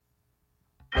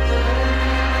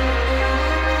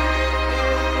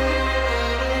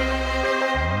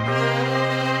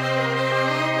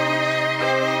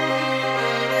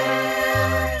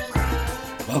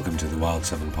Wild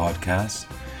 7 podcast.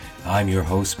 I'm your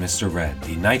host, Mr. Red.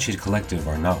 The Nightshade Collective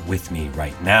are not with me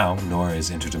right now, nor is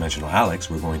Interdimensional Alex.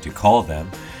 We're going to call them.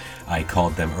 I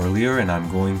called them earlier, and I'm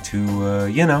going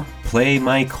to, play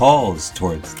my calls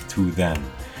to them.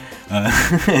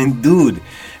 And dude,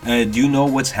 do you know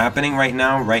what's happening right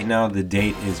now? Right now, the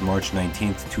date is March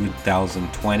 19th,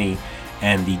 2020,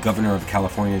 and the governor of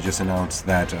California just announced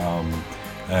that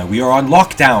we are on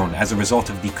lockdown as a result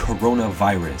of the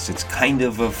coronavirus. It's kind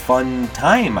of a fun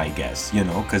time, I guess,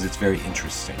 because it's very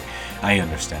interesting. I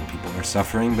understand people are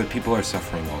suffering, but people are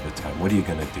suffering all the time. What are you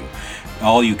going to do?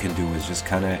 All you can do is just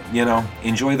kind of,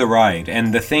 enjoy the ride.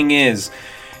 And the thing is,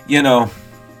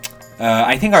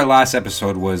 I think our last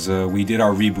episode was we did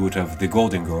our reboot of The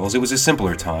Golden Girls. It was a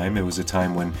simpler time. It was a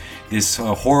time when this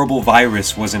horrible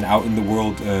virus wasn't out in the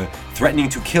world threatening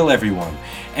to kill everyone.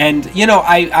 And,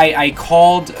 I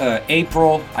called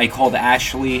April, I called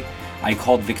Ashley, I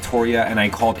called Victoria, and I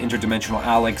called Interdimensional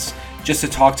Alex just to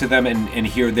talk to them and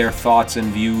hear their thoughts and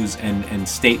views and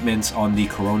statements on the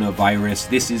coronavirus.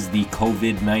 This is the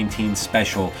COVID-19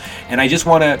 special. And I just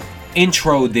want to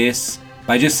intro this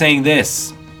by just saying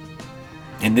this.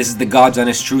 And this is the God's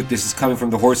honest truth. This is coming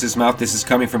from the horse's mouth. This is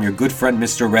coming from your good friend,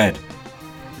 Mr. Red.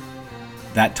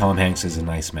 That Tom Hanks is a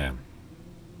nice man.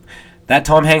 That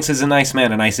Tom Hanks is a nice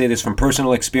man, and I say this from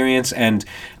personal experience, and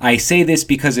I say this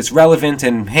because it's relevant,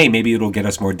 and hey, maybe it'll get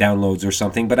us more downloads or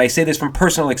something, but I say this from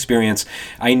personal experience.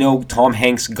 I know Tom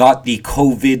Hanks got the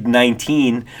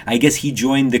COVID-19. I guess he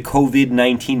joined the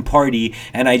COVID-19 party,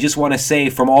 and I just want to say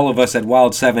from all of us at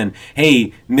Wild 7,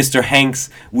 hey, Mr. Hanks,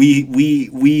 we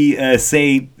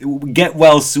say, get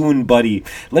well soon, buddy.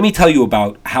 Let me tell you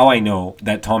about how I know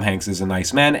that Tom Hanks is a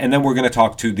nice man, and then we're going to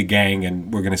talk to the gang,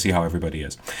 and we're going to see how everybody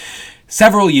is.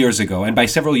 Several years ago, and by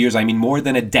several years I mean more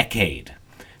than a decade,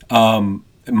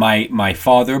 my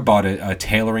father bought a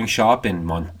tailoring shop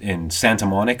in Santa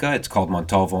Monica. It's called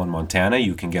Montalvo in Montana.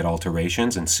 You can get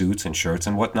alterations and suits and shirts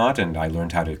and whatnot, and I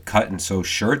learned how to cut and sew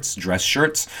shirts, dress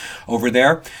shirts over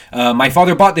there. My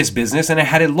father bought this business, and it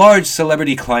had a large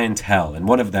celebrity clientele, and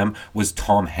one of them was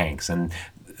Tom Hanks, and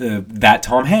that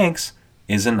Tom Hanks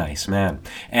is a nice man.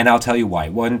 And I'll tell you why.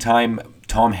 One time,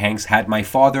 Tom Hanks had my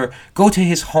father go to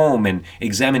his home and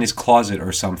examine his closet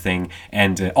or something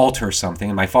and alter something,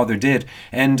 and my father did.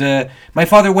 And my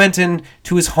father went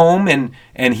to his home,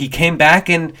 and he came back,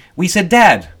 and we said,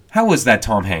 Dad, how was that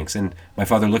Tom Hanks? And my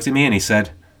father looked at me and he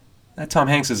said, that Tom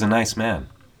Hanks is a nice man.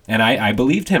 And I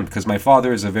believed him, because my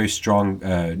father is a very strong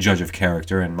judge of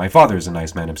character, and my father is a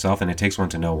nice man himself, and it takes one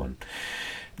to know one.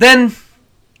 Then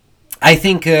I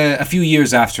think a few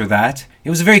years after that, it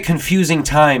was a very confusing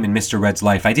time in Mr. Red's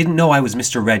life. I didn't know I was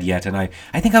Mr. Red yet, and I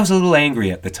think I was a little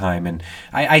angry at the time. And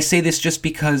I say this just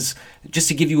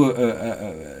to give you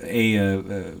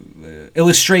a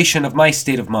illustration of my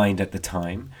state of mind at the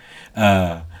time.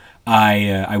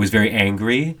 I was very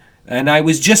angry, and I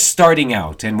was just starting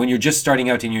out. And when you're just starting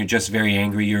out and you're just very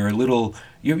angry, you're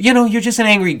just an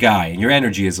angry guy, and your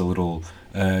energy is a little.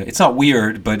 It's not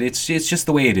weird, but it's just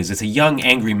the way it is. It's a young,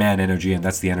 angry man energy, and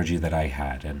that's the energy that I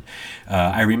had. And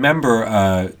I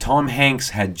remember Tom Hanks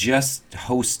had just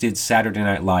hosted Saturday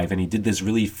Night Live, and he did this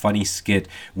really funny skit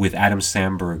with Adam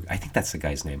Sandberg. I think that's the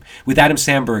guy's name. With Adam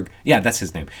Sandberg, yeah, that's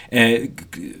his name.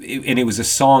 And it was a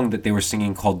song that they were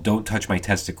singing called Don't Touch My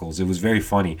Testicles. It was very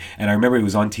funny. And I remember it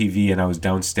was on TV, and I was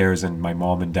downstairs, and my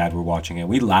mom and dad were watching it.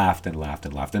 We laughed and laughed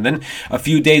and laughed. And then a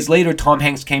few days later, Tom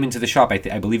Hanks came into the shop. I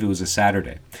believe it was a Saturday.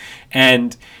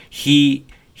 And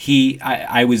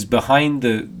I was behind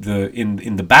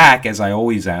in the back, as I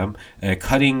always am,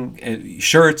 cutting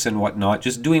shirts and whatnot,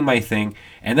 just doing my thing.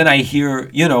 And then I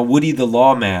hear, Woody the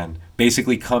lawman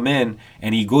basically come in,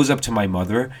 and he goes up to my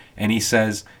mother, and he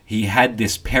says he had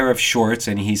this pair of shorts,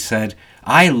 and he said,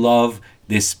 I love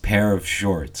this pair of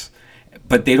shorts,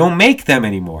 but they don't make them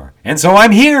anymore, and so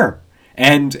I'm here.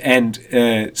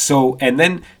 So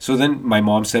then my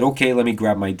mom said, okay, let me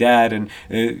grab my dad and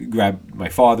grab my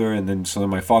father, and then so then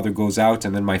my father goes out,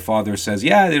 and then my father says,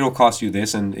 yeah, it'll cost you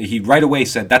this, and he right away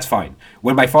said, that's fine.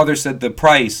 When my father said the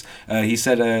price, he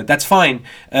said, that's fine.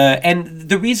 And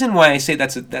the reason why I say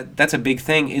that's a big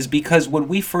thing is because when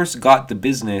we first got the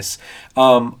business,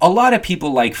 a lot of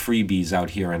people like freebies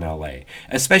out here in LA,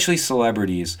 especially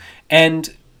celebrities,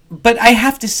 and but I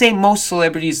have to say most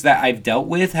celebrities that I've dealt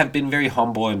with have been very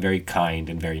humble and very kind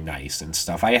and very nice and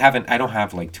stuff. I don't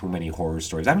have like too many horror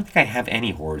stories. I don't think I have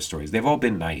any horror stories. They've all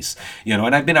been nice,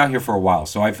 and I've been out here for a while,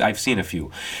 so I've seen a few.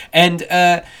 And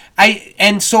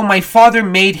so my father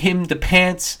made him the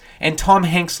pants, and Tom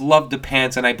Hanks loved the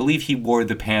pants, and I believe he wore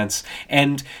the pants.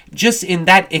 And just in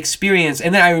that experience,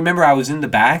 and then I remember I was in the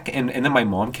back, and then my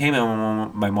mom came,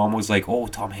 and my mom was like, "Oh,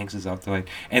 Tom Hanks is out there."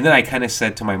 And then I kind of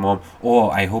said to my mom, "Oh,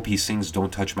 I hope he sings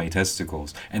 'Don't Touch My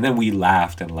Testicles.'" And then we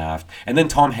laughed and laughed. And then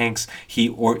Tom Hanks, he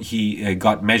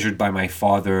got measured by my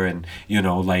father, and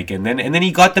and then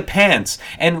he got the pants.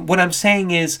 And what I'm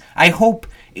saying is, I hope,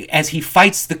 as he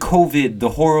fights the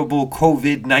horrible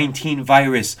COVID-19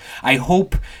 virus, I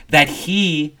hope that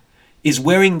he is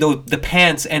wearing the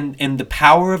pants, and the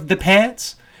power of the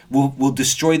pants will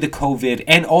destroy the COVID,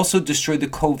 and also destroy the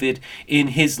COVID in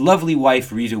his lovely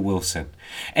wife, Rita Wilson.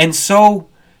 And so,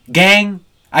 gang,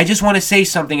 I just want to say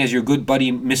something as your good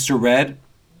buddy, Mr. Red.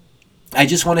 I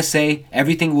just want to say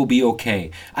everything will be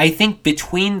okay. I think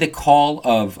between the call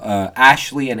of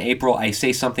Ashley and April, I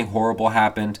say something horrible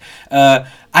happened.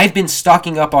 I've been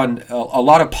stocking up on a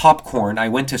lot of popcorn. I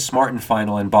went to Smart and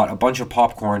Final and bought a bunch of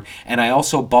popcorn, and I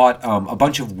also bought a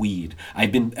bunch of weed.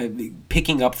 I've been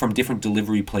picking up from different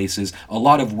delivery places a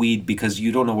lot of weed, because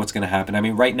you don't know what's going to happen. I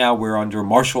mean, right now we're under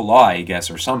martial law, I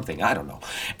guess, or something. I don't know.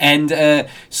 And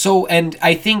and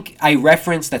I think I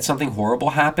referenced that something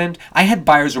horrible happened. I had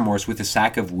buyer's remorse with a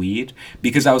sack of weed,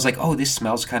 because I was like, oh, this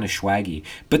smells kind of swaggy.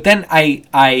 But then I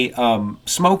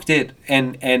smoked it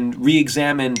and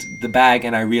re-examined the bag,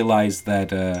 and I realized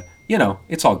that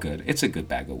it's all good. It's a good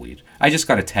bag of weed. I just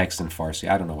got a text in Farsi.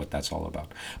 I don't know what that's all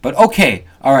about. But okay,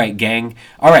 all right, gang.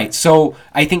 All right, so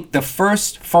I think the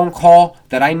first phone call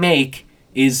that I make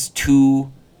is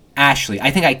to Ashley.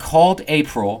 I think I called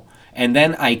April, and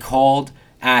then I called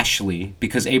Ashley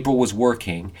because April was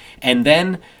working, and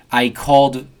then I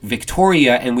called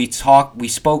Victoria, and we spoke,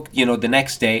 the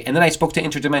next day, and then I spoke to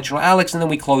Interdimensional Alex, and then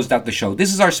we closed out the show.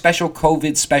 This is our special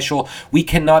COVID special. We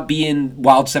cannot be in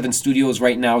Wild 7 Studios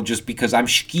right now just because I'm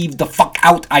skeeved the fuck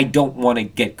out. I don't want to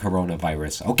get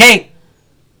coronavirus, okay?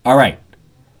 All right.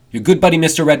 Your good buddy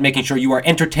Mr. Red, making sure you are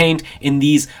entertained in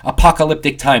these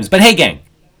apocalyptic times. But hey, gang,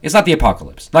 it's not the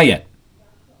apocalypse. Not yet.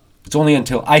 It's only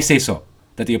until I say so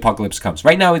that the apocalypse comes.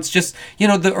 Right now, it's just,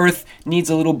 the Earth needs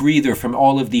a little breather from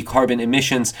all of the carbon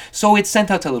emissions, so it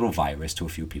sent out a little virus to a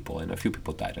few people, and a few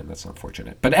people died, and that's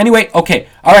unfortunate. But anyway, okay.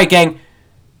 All right, gang.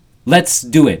 Let's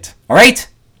do it. All right?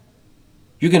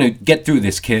 You're going to get through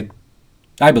this, kid.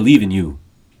 I believe in you.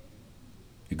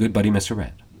 Your good buddy, Mr.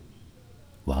 Red.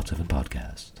 Wild 7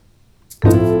 Podcast.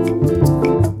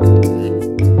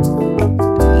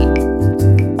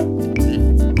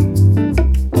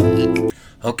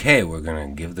 Okay, we're going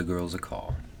to give the girls a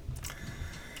call.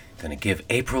 Going to give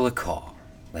April a call.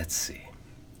 Let's see.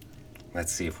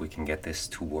 Let's see if we can get this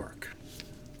to work.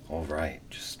 All right,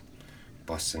 just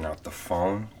busting out the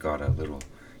phone. Got a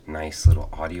nice little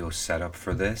audio setup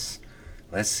for this.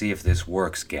 Let's see if this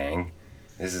works, gang.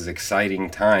 This is exciting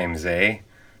times, eh?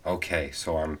 Okay,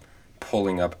 so I'm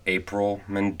pulling up April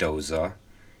Mendoza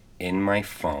in my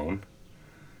phone.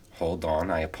 Hold on,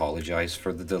 I apologize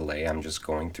for the delay. I'm just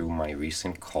going through my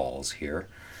recent calls here.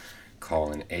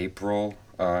 Calling April.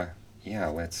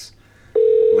 Let's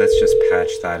just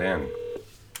patch that in.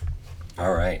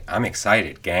 All right, I'm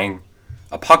excited, gang.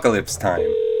 Apocalypse time.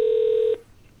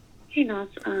 Hey, Nas.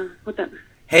 What's up?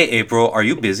 Hey, April, are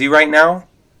you busy right now?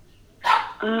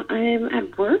 I'm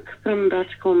at work, but I'm about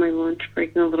to go on my lunch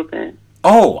break in a little bit.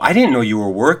 Oh, I didn't know you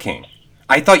were working.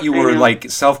 I thought you were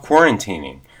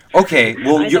self-quarantining. Okay,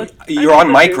 well, you're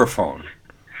on microphone.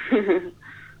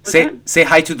 Say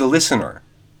hi to the listener.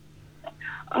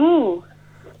 Oh.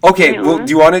 Okay, well, do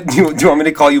you want me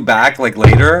to call you back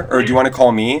later, or do you want to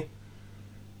call me?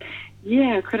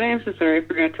 Yeah, could I? I'm so sorry, I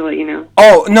forgot to let you know.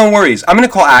 Oh, no worries. I'm gonna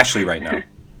call Ashley right now.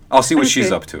 I'll see what she's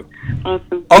up to.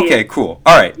 Awesome. Okay, cool.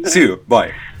 All right, see you.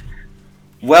 Bye.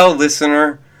 Well,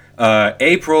 listener,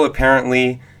 April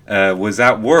apparently was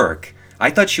at work. I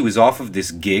thought she was off of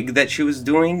this gig that she was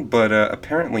doing, but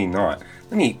apparently not.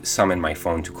 Let me summon my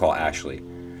phone to call Ashley.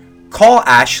 Call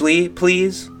Ashley,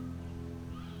 please.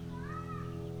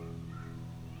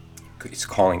 It's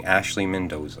calling Ashley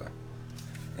Mendoza.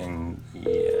 And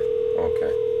yeah,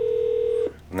 okay.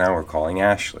 Now we're calling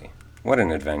Ashley. What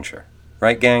an adventure.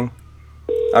 Right, gang?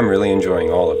 I'm really enjoying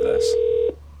all of this.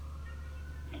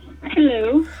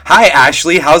 Hello. Hi,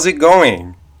 Ashley. How's it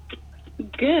going?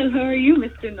 Good. How are you,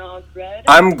 Mr. Nas Red?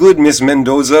 I'm good, Miss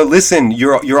Mendoza. Listen,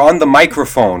 you're on the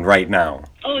microphone right now.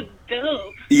 Oh,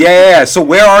 dope. Yeah. So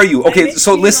where are you? Okay.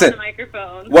 So listen. On the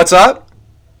microphone. What's up?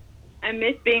 I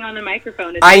miss being on the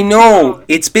microphone. I know.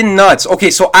 It's been nuts. Okay,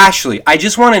 so Ashley, I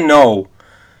just want to know,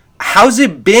 how's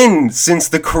it been since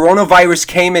the coronavirus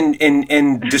came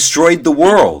and destroyed the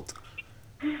world?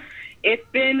 It's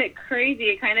been crazy.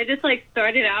 It kind of just, like,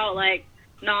 started out, like,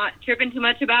 not tripping too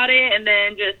much about it, and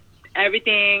then just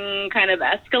everything kind of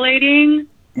escalating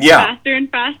faster and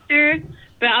faster.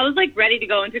 But I was, like, ready to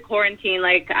go into quarantine.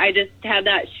 Like, I just had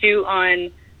that shoot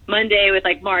on Monday with,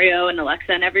 like, Mario and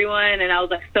Alexa and everyone, and I was,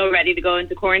 like, so ready to go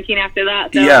into quarantine after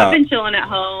that. So I've been chilling at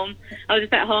home. I was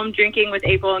just at home drinking with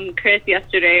April and Chris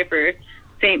yesterday for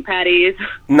St. Patty's.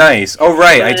 Nice. Oh,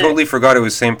 right. I totally forgot it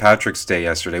was St. Patrick's Day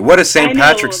yesterday. What a St.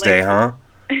 Patrick's Day, huh?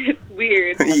 It's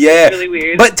weird. Yeah. It's really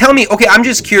weird. But tell me, okay, I'm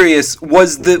just curious,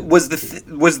 was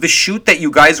the shoot that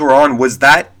you guys were on, was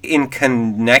that in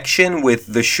connection with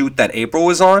the shoot that April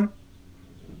was on?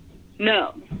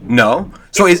 No. No?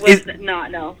 So is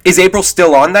not, no. Is April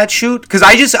still on that shoot? Because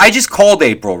I just called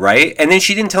April, right? And then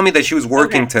she didn't tell me that she was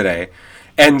working today.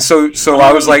 And so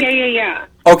I was like, yeah.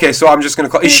 Okay, so I'm just gonna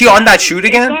call. Is she on that shoot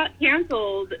again? It got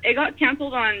canceled. It got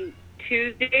canceled on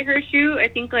Tuesday, her shoot. I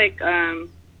think, like,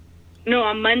 no,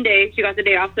 on Monday she got the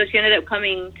day off, so she ended up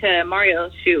coming to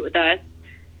Mario's shoot with us.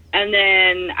 And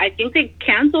then I think they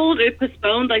canceled or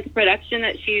postponed, like, the production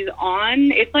that she's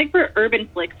on. It's, like, for Urban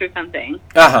Flicks or something.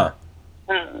 Uh-huh.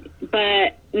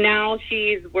 But now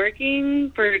she's working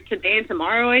for today and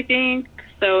tomorrow, I think.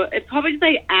 So it's probably just,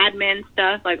 like, admin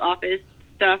stuff, like office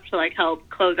stuff to, like, help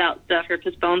close out stuff or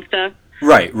postpone stuff.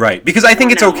 Right. Because I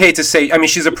think it's okay to say, I mean,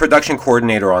 she's a production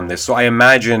coordinator on this, so I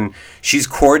imagine she's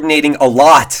coordinating a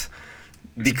lot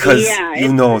because,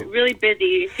 it's really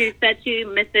busy. She said she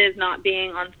misses not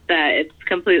being on set. It's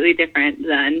completely different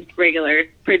than regular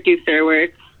producer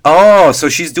work. Oh, so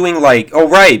she's doing, like,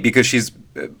 because she's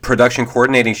production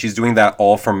coordinating, she's doing that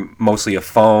all from mostly a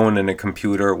phone and a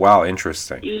computer. Wow,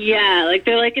 interesting. Yeah, like,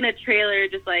 they're, like, in a trailer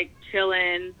just, like,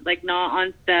 chilling, like, not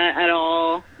on set at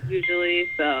all usually.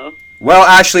 So well,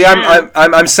 Ashley,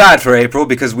 I'm sad for April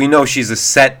because we know she's a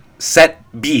set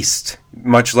beast,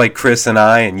 much like Chris and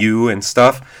I and you and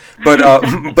stuff. But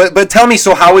but tell me,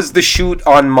 so how was the shoot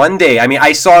on Monday? I mean,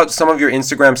 I saw some of your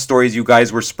Instagram stories. You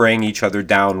guys were spraying each other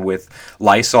down with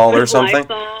Lysol or something.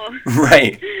 Lysol.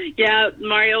 Right. Yeah,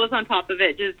 Mario was on top of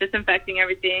it, just disinfecting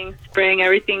everything, spraying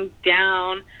everything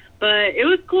down. But it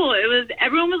was cool.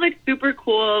 Everyone was, like, super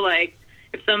cool. Like,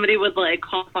 if somebody would, like,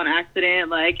 cough on accident,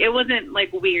 like, it wasn't,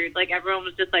 like, weird. Like, everyone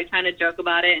was just, like, trying to joke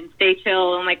about it and stay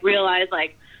chill and, like, realize,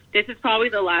 like, this is probably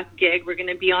the last gig we're going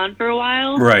to be on for a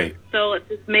while. Right. So let's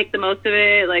just make the most of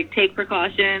it, like, take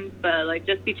precautions, but, like,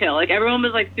 just be chill. Like, everyone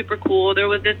was, like, super cool. There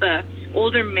was this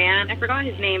older man. I forgot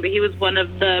his name, but he was one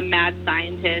of the mad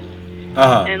scientists.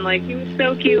 Uh-huh. And, like, he was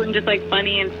so cute and just, like,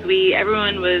 funny and sweet.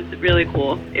 Everyone was really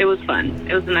cool. It was fun.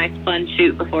 It was a nice, fun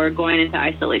shoot before going into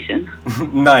isolation.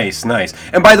 Nice.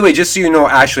 And by the way, just so you know,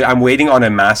 Ashley, I'm waiting on a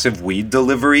massive weed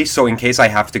delivery, so in case I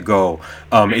have to go,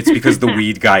 it's because the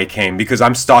weed guy came, because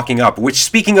I'm stocking up. Which,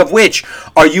 speaking of which,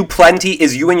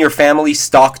 is you and your family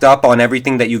stocked up on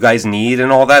everything that you guys need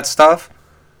and all that stuff?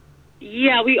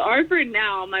 Yeah, we are for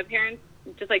now. My parents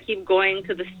just, like, keep going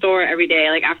to the store every day,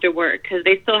 like, after work, because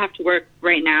they still have to work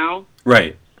right now.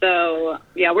 Right. So,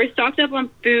 yeah, we're stocked up on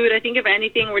food. I think, if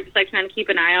anything, we're just, like, trying to keep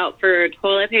an eye out for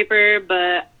toilet paper,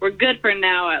 but we're good for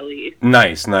now, at least.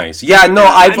 Nice. Yeah, no,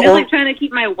 I'm just, like, trying to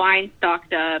keep my wine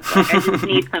stocked up. Like, I just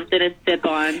need something to sip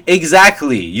on.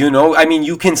 Exactly. You know, I mean,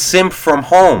 you can simp from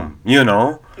home, you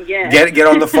know? Yeah. Get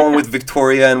on the phone with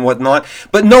Victoria and whatnot.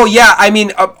 But, no, yeah, I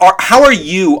mean, how are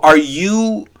you? Are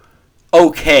you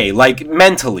okay, like,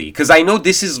 mentally? Because I know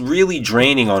this is really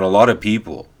draining on a lot of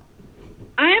people.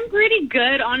 I am pretty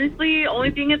good, honestly.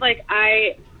 Only thing is, like,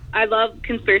 I love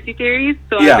conspiracy theories,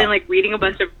 so I've been, like, reading a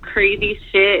bunch of crazy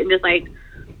shit, and just, like,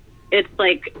 it's,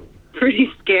 like,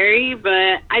 pretty scary,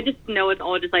 but I just know it's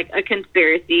all just, like, a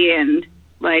conspiracy, and,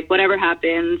 like, whatever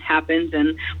happens,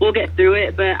 and we'll get through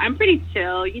it. But I'm pretty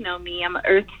chill. You know me, I'm an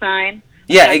earth sign.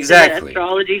 Yeah, exactly.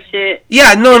 Astrology shit.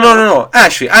 Yeah, no.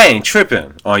 Actually, I ain't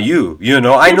tripping on you. You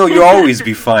know, I know you'll always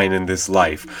be fine in this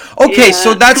life. Okay, yeah.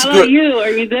 So that's good. How about you? Are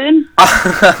you good?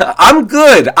 I'm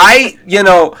good.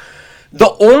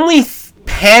 The only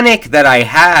panic that I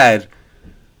had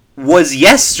was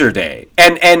yesterday.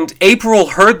 And April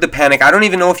heard the panic. I don't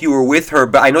even know if you were with her,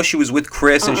 but I know she was with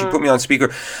Chris and she put me on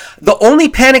speaker. The only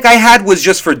panic I had was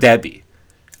just for Debbie.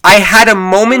 I had a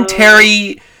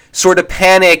momentary sort of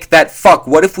panic that, fuck,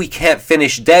 what if we can't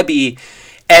finish Debbie?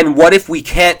 And what if we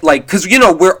can't, like, because, you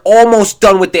know, we're almost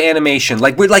done with the animation.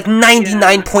 Like, we're like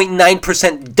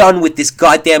 99.9% done with this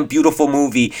goddamn beautiful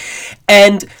movie.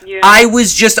 And I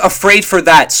was just afraid for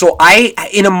that. So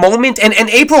in a moment, and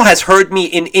April has heard me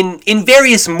in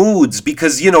various moods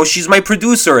because, you know, she's my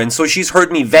producer. And so she's heard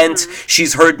me vent.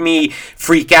 She's heard me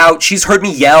freak out. She's heard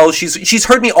me yell. She's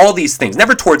heard me all these things.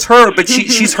 Never towards her, but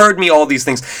she's heard me all these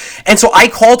things. And so I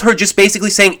called her just basically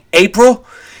saying, April,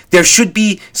 there should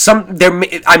be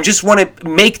I just want to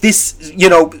make this, you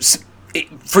know,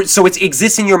 so it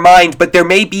exists in your mind, but there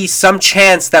may be some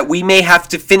chance that we may have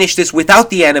to finish this without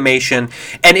the animation,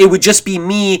 and it would just be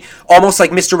me, almost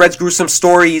like Mr. Red's Gruesome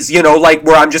Stories, you know, like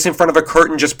where I'm just in front of a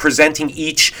curtain just presenting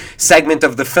each segment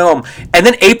of the film. And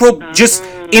then April, just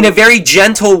in a very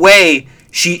gentle way,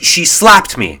 she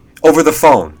slapped me over the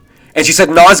phone. And she said,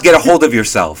 Naz, get a hold of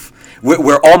yourself.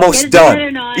 We're almost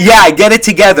done. Yeah, get it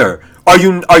together. Are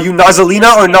you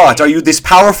Nazalina or not? Are you this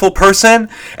powerful person?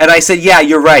 And I said, yeah,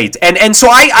 you're right. And so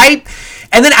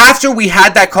and then after we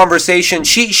had that conversation,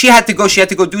 she had to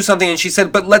go do something, and she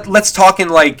said, but let's talk in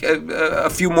like a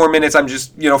few more minutes. I'm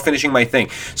just, you know, finishing my thing.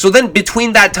 So then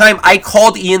between that time, I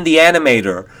called Ian the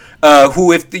animator,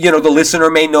 who, if you know, the listener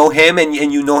may know him, and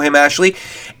you know him, Ashley.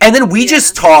 And then we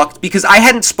just talked because I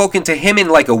hadn't spoken to him in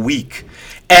like a week.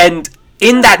 And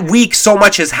in that week, so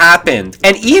much has happened,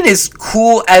 and Ian is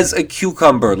cool as a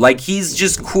cucumber. Like, he's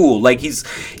just cool. Like, he's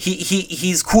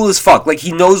cool as fuck. Like,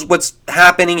 he knows what's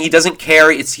happening. He doesn't care.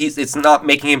 It's not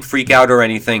making him freak out or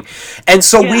anything. And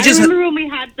so we just. I remember when we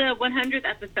had the 100th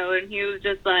episode, and he was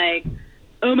just like,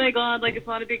 "Oh my god, like it's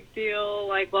not a big deal,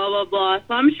 like blah blah blah."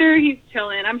 So I'm sure he's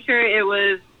chilling. I'm sure it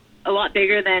was a lot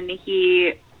bigger than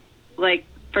he like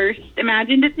first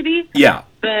imagined it to be. Yeah.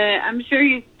 But I'm sure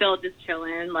he's still just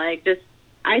chilling, like just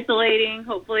isolating,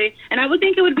 hopefully. And I would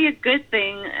think it would be a good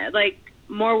thing, like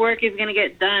more work is going to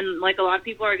get done. Like a lot of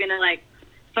people are going to like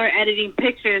start editing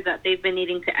pictures that they've been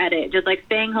needing to edit, just like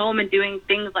staying home and doing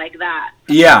things like that.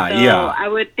 Yeah, so yeah. I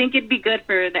would think it'd be good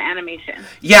for the animation.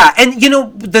 Yeah, and you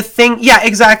know, the thing, yeah,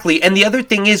 exactly. And the other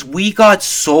thing is, we got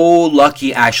so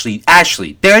lucky, Ashley.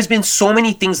 Ashley, there has been so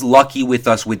many things lucky with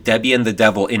us, with Debbie and the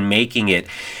Devil, in making it.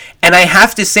 And I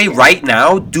have to say right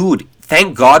now, dude,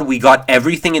 thank God we got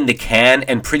everything in the can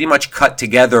and pretty much cut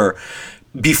together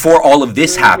before all of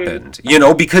this happened, you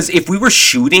know, because if we were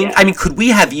shooting, I mean, could we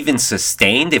have even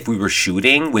sustained if we were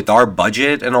shooting with our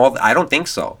budget and all? I don't think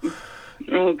so.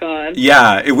 Oh, God.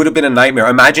 Yeah, it would have been a nightmare.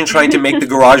 Imagine trying to make the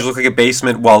garage look like a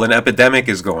basement while an epidemic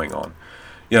is going on,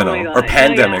 you know, or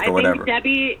pandemic or whatever. I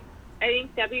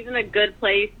think Debbie's in a good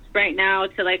place right now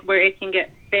to, like, where it can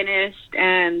get finished,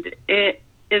 and it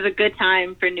is a good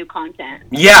time for new content.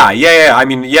 Yeah. I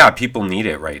mean, yeah, people need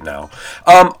it right now.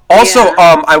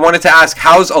 I wanted to ask,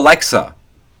 how's Alexa?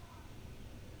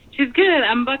 She's good.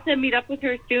 I'm about to meet up with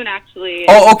her soon, actually.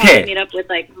 Oh, okay. I'll meet up with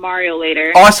like Mario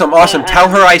later. Awesome. Tell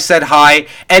her I said hi.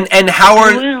 And how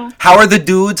are the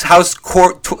dudes? How's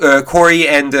Corey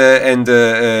and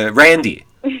Randy?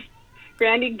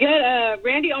 Randy, good.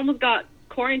 Randy almost got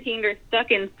quarantined or stuck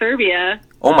in Serbia.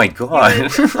 Oh my God! He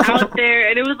was out there,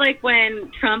 and it was like when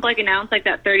Trump like announced like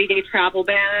that 30-day travel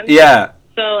ban. Yeah.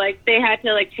 So like they had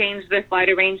to like change their flight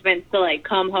arrangements to like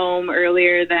come home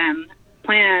earlier than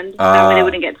planned, so that way they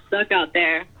wouldn't get stuck out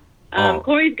there.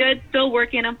 Corey's good, still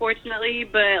working unfortunately,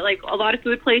 but like a lot of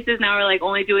food places now are like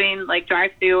only doing like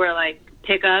drive-through or like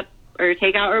pickup or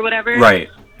takeout or whatever. Right.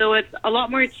 So it's a lot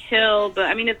more chill, but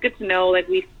I mean it's good to know like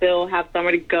we still have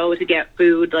somewhere to go to get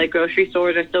food. Like grocery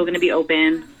stores are still going to be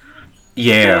open.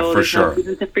 Yeah, so for sure. No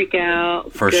reason to freak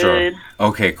out. For sure.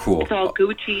 Okay, cool. It's all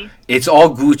Gucci. It's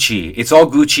all Gucci. It's all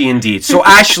Gucci indeed. So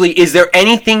Ashley, is there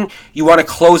anything you want to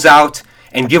close out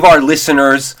and give our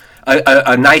listeners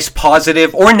a nice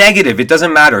positive or negative? It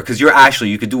doesn't matter because you're Ashley.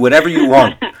 You could do whatever you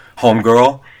want,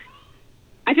 homegirl.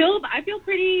 I feel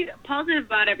pretty positive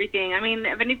about everything. I mean,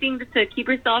 if anything, just to keep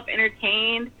yourself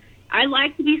entertained. I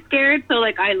like to be scared, so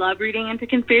like I love reading into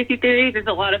conspiracy theories. There's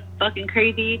a lot of fucking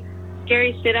crazy,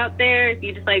 scary shit out there. If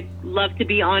you just like love to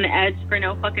be on edge for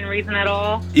no fucking reason at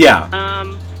all. Yeah.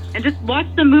 And just watch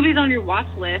some movies on your watch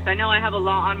list. I know I have a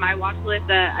lot on my watch list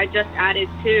that I just added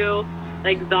to,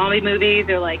 like zombie movies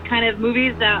or like kind of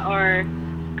movies that are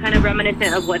kind of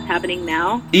reminiscent of what's happening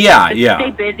now. Yeah.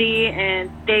 Stay busy and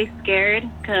stay scared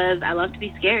because I love to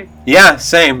be scared. Yeah,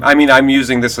 same. I mean, I'm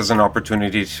using this as an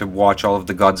opportunity to watch all of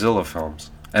the Godzilla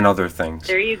films. and other things.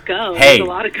 There you go. Hey. There's a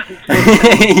lot of countries.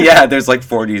 Yeah, there's like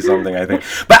 40 something, I think.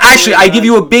 But actually, I give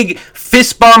you a big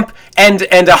fist bump and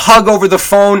a hug over the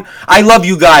phone. I love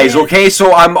you guys, okay?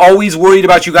 So I'm always worried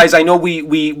about you guys. I know we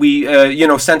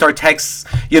sent our texts,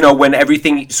 when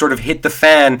everything sort of hit the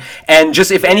fan. And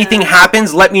just if anything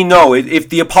happens, let me know. If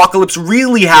the apocalypse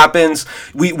really happens,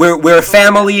 we're a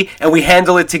family and we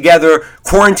handle it together,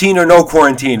 quarantine or no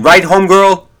quarantine. Right,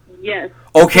 homegirl? Yes.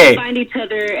 Okay. Find each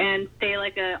other and stay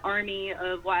like an army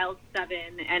of Wild 7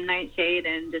 and Nightshade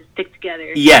and just stick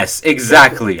together. Yes,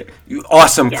 exactly.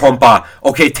 Awesome, compa.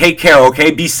 Okay, take care,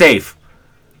 okay? Be safe.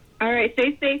 All right,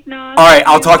 stay safe now. All right,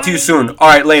 I'll talk to you soon. All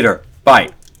right, later.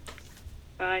 Bye.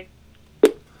 Bye.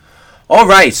 All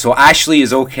right, so Ashley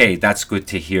is okay. That's good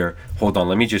to hear. Hold on,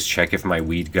 let me just check if my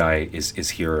weed guy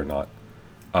is here or not.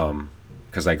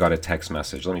 Because I got a text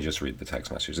message. Let me just read the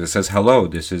text message. It says, hello,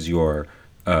 this is your...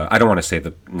 I don't want to say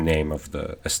the name of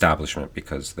the establishment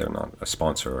because they're not a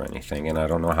sponsor or anything, and I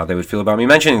don't know how they would feel about me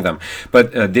mentioning them.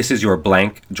 But this is your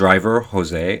blank driver,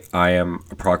 Jose. I am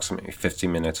approximately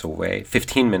 15 minutes away.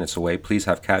 Please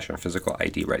have cash and physical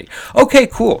ID ready. Okay,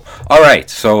 cool. All right,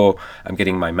 so I'm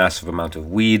getting my massive amount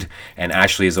of weed, and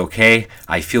Ashley is okay.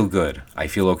 I feel good. I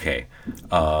feel okay.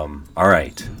 All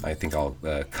right, I think I'll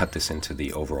cut this into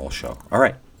the overall show. All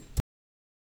right.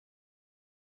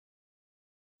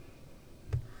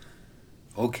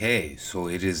 Okay, so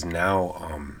it is now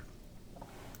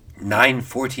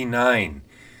 9:49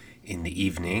 in the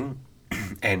evening,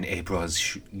 and April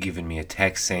has given me a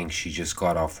text saying she just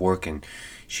got off work and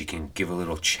she can give a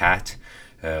little chat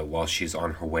while she's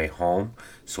on her way home.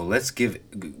 So let's give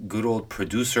good old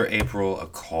producer April a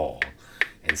call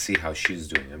and see how she's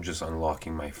doing. I'm just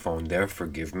unlocking my phone there,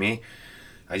 forgive me.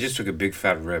 I just took a big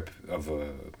fat rip of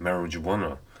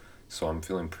marijuana, so I'm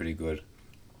feeling pretty good.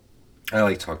 I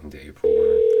like talking to April when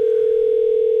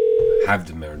I have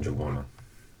the marijuana.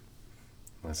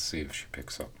 Let's see if she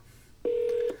picks up.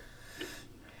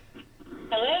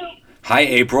 Hello. Hi,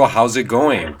 April. How's it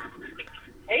going?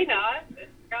 Hey, Nas.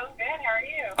 It's going good. How are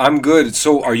you? I'm good.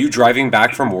 So, are you driving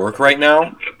back from work right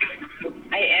now?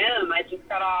 I am. I just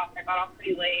got off. I got off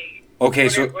pretty late. Okay,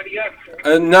 What are you up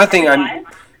to? Nothing.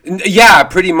 Yeah,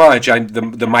 pretty much.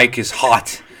 The mic is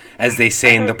hot, as they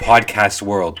say in the podcast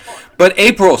world. But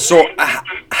April, so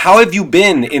how have you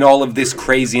been in all of this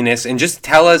craziness? And just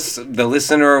tell us, the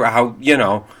listener, how,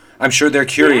 I'm sure they're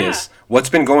curious. Yeah. What's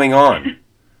been going on?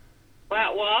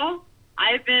 Well,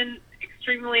 I've been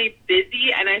extremely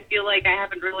busy, and I feel like I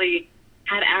haven't really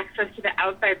had access to the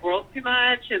outside world too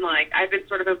much. And, I've been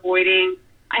sort of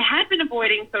I had been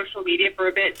avoiding social media for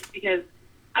a bit just because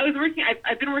I've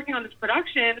been working on this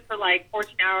production for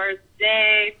 14 hours a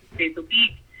day, 6 days a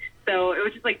week. So it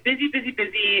was just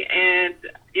busy, and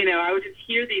I would just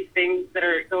hear these things that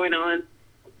are going on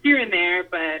here and there,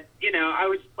 but I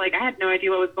was just I had no idea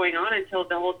what was going on until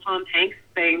the whole Tom Hanks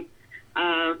thing,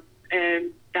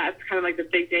 and that's kind of the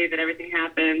big day that everything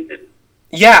happened. And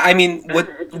yeah, I mean,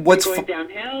 what's going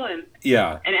downhill, and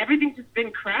yeah, and everything's just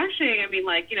been crashing. I mean,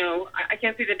 I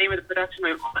can't say the name of the production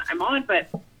I'm on, but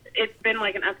it's been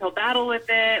an uphill battle with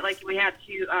it. We had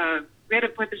to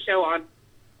put the show on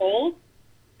hold.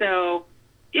 So,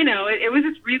 it was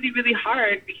just really, really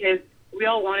hard because we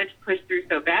all wanted to push through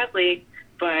so badly,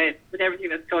 but with everything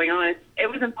that's going on, it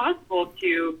was impossible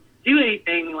to do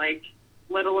anything,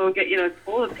 let alone get,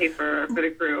 toilet paper for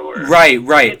the crew or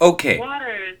right, okay.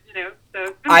 Water, so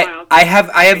it's been wild. I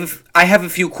have a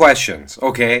few questions,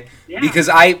 okay? Yeah. Because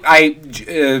I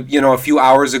a few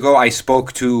hours ago I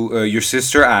spoke to your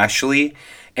sister Ashley,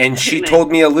 and she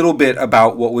told me a little bit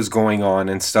about what was going on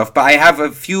and stuff. But I have a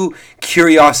few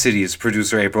curiosities,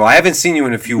 Producer April. I haven't seen you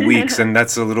in a few weeks, and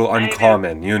that's a little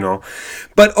uncommon,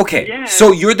 But, okay,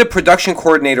 So you're the production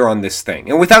coordinator on this thing.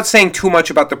 And without saying too much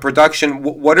about the production,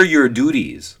 what are your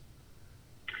duties?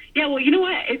 Yeah, well, you know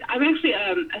what? I'm actually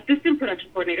assistant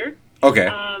production coordinator. Okay.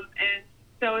 And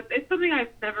so it's something I've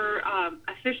never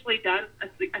officially done,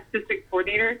 assistant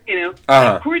coordinator,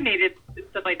 I've coordinated and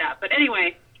stuff like that. But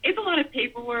anyway, it's a lot of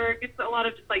paperwork. It's a lot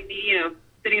of just me,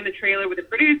 sitting in the trailer with the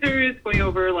producers, going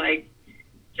over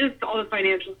just all the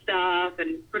financial stuff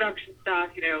and production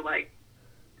stuff,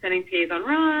 sending PAs on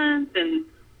runs and,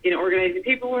 organizing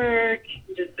paperwork,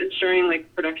 just ensuring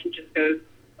production just goes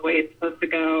the way it's supposed to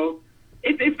go.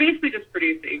 It's basically just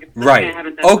producing. It's right. I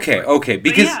haven't done okay. before. Okay.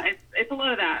 Because but yeah, it's a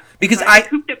lot of that. Because so I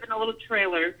cooped up in a little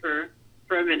trailer for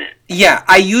a minute. Yeah,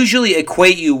 I usually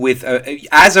equate you with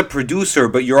as a producer,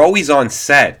 but you're always on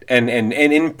set, and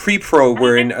in pre-pro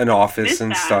we're in an office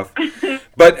and stuff.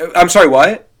 But I'm sorry,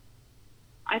 what?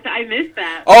 I missed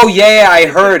that. Oh yeah, I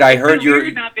heard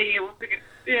you're not being able to.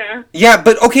 Yeah. Yeah,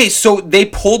 but okay, so they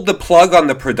pulled the plug on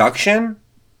the production?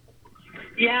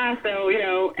 Yeah, so,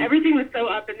 everything was so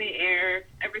up in the air.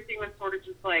 Everything was sort of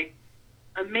just like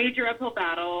a major uphill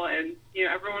battle, and,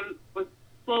 everyone was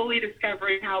slowly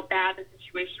discovering how bad the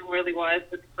situation really was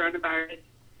with the coronavirus.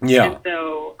 Yeah. And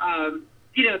so,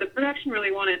 the production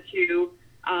really wanted to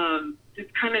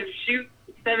just kind of shoot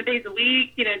 7 days a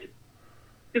week,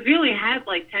 because we only had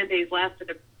like 10 days left for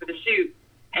the shoot,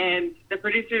 and the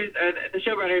producers or the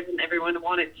showrunners and everyone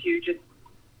wanted to just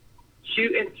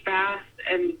shoot as fast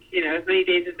and as many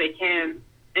days as they can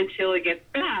until it gets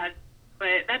bad.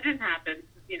 But that didn't happen.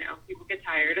 People get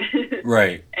tired.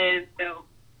 Right. And so,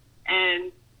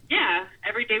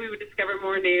 every day we would discover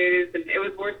more news, and it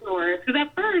was worse and worse. Because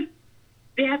at first,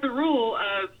 they had the rule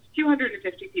of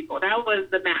 250 people. That was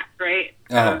the max, right?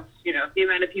 Uh-huh. So, the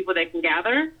amount of people they can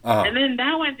gather. Uh-huh. And then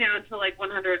that went down to like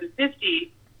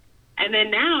 150. And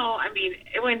then now,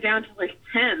 it went down to like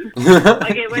 10.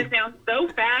 Like, it went down so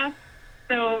fast.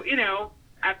 So,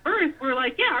 at first, we're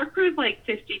like, yeah, our crew's like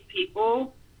 50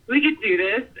 people. We could do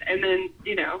this. And then,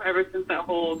 ever since that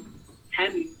whole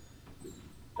 10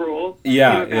 rule,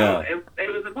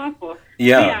 it was impossible.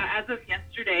 Yeah. But yeah, as of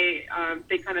yesterday,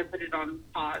 they kind of put it on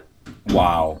pause.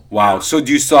 Wow. So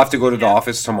do you still have to go to the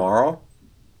office tomorrow?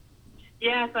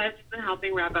 Yeah, so I've just been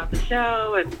helping wrap up the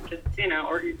show and just,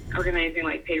 organizing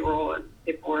like payroll and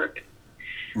paperwork.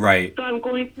 Right. So I'm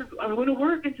going to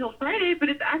work until Friday, but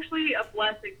it's actually a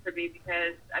blessing for me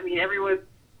because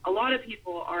a lot of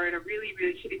people are in a really,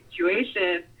 really shitty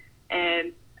situation,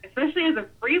 and especially as a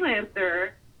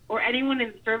freelancer or anyone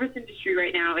in the service industry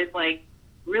right now is like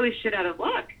really shit out of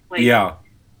luck. Like, yeah.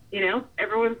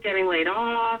 Everyone's getting laid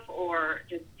off or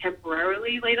just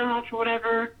temporarily laid off or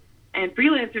whatever. And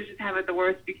freelancers just have it the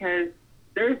worst because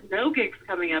there's no gigs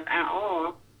coming up at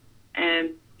all.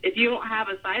 And if you don't have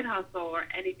a side hustle or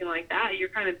anything like that, you're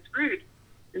kind of screwed.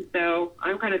 And so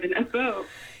I'm kind of in that boat.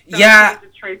 So yeah.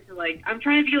 I'm trying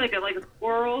to be like a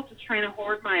squirrel, just trying to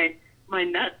hoard my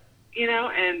nuts,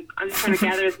 and I'm just trying to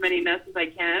gather as many nuts as I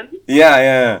can.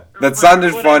 Yeah. That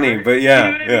sounded funny, but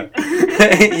yeah.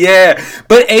 Yeah.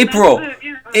 But April,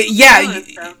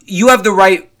 you have the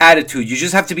right attitude. You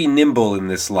just have to be nimble in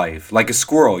this life, like a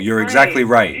squirrel. You're exactly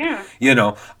right.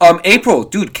 Yeah. April,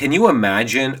 dude, can you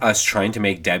imagine us trying to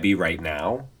make Debbie right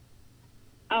now?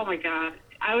 Oh my God.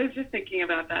 I was just thinking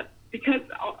about that because,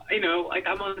 like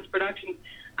I'm on this production.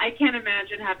 I can't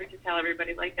imagine having to tell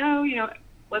everybody like, oh,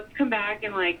 let's come back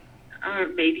in like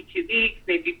maybe 2 weeks,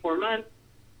 maybe 4 months.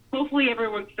 Hopefully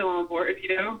everyone's still on board,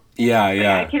 Yeah. But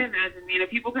I can imagine,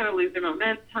 people kind of lose their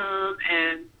momentum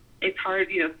and it's hard,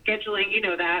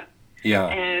 scheduling, that. Yeah.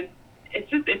 And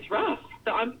it's rough.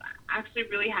 So I'm actually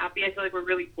really happy. I feel like we're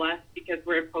really blessed because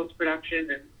we're in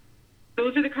post-production, and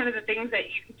those are the kind of the things that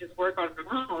you can just work on from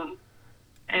home.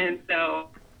 And so,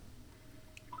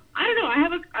 I don't know.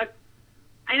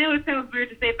 I know it sounds weird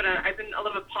to say, but I've been a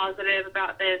little bit positive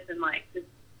about this, and I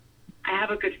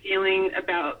have a good feeling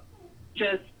about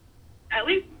just, at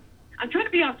least, I'm trying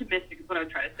to be optimistic is what I'm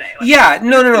trying to say.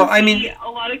 No. A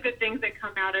lot of good things that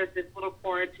come out of this little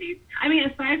quarantine.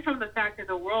 Aside from the fact that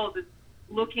the world is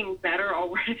looking better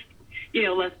already,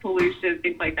 less pollution,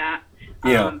 things like that.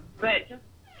 Yeah. But just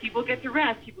people get to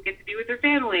rest, people get to be with their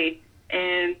family,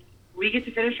 and we get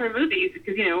to finish our movies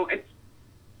because, it's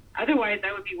otherwise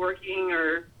I would be working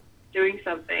or doing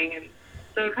something, and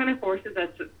so it kind of forces us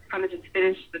to kind of just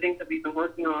finish the things that we've been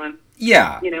working on.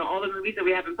 Yeah. All the movies that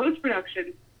we have in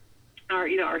post-production,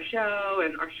 our show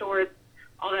and our shorts,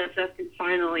 all that stuff can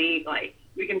finally,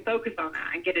 we can focus on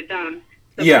that and get it done.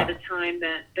 So by the time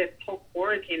that this whole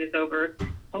quarantine is over,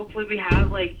 hopefully we have,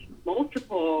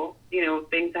 multiple,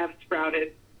 things that have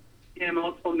sprouted.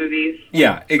 Multiple movies.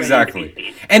 Yeah,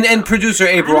 exactly. And producer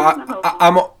April,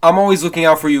 I'm always looking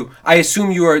out for you. I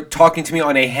assume you are talking to me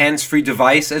on a hands-free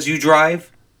device as you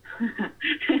drive?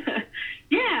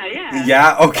 Yeah.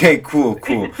 Yeah? Okay, cool.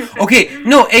 Okay,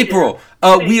 no, April,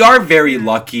 we are very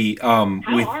lucky. How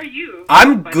are you?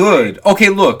 I'm good. Okay,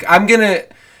 look,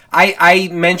 I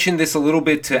mentioned this a little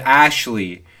bit to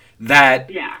Ashley, that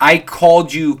I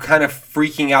called you kind of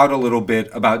freaking out a little bit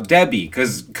about Debbie,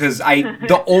 because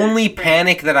the only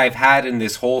panic that I've had in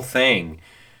this whole thing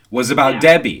was about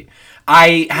Debbie.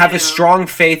 I have a strong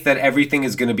faith that everything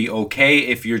is going to be okay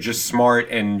if you're just smart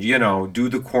and, do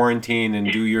the quarantine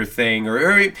and do your thing.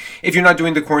 Or if you're not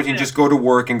doing the quarantine, just go to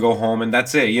work and go home and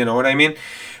that's it. You know what I mean?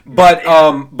 But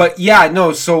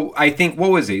so I think, what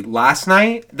was it, last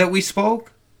night that we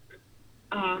spoke?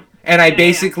 And I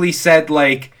basically said,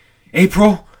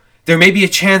 April, there may be a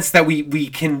chance that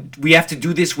we have to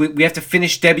do this. We have to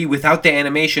finish Debbie without the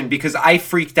animation, because I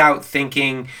freaked out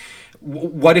thinking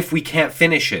what if we can't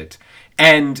finish it?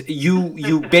 And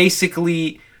you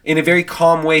basically, in a very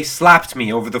calm way, slapped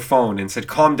me over the phone and said,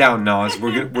 "Calm down, Nas.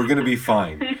 We're gonna be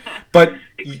fine." But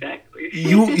exactly.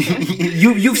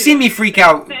 you've seen me freak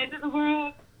out. The end of the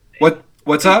world.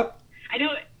 What's up? I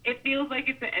know it feels like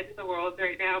it's the end of the world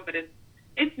right now, but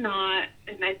it's not.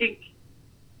 And I think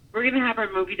we're gonna have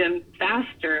our movie done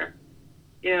faster,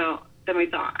 than we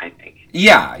thought. I think.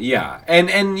 Yeah, and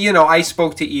I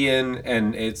spoke to Ian,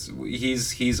 and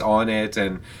he's on it,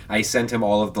 and I sent him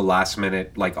all of the last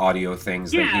minute audio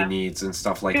things that he needs and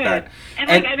stuff like that.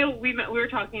 And I know we were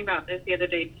talking about this the other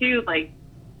day too.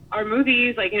 Our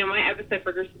movies, my episode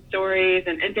for Gruesome Stories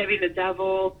and Debbie the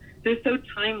Devil, they're so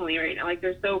timely right now.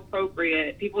 They're so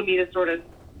appropriate. People need to sort of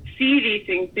see these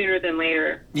things sooner than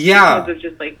later. Yeah. Because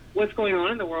of just what's going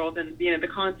on in the world and the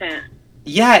content.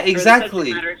 Yeah,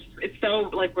 exactly. It's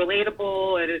so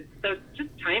relatable and it's so just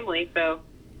timely. So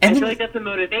I feel like that's a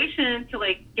motivation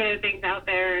to get things out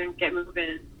there and get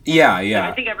moving. Yeah.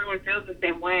 So I think everyone feels the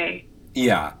same way.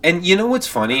 Yeah, and you know what's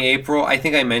funny, April? I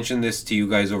think I mentioned this to you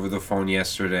guys over the phone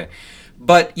yesterday,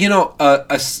 but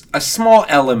a small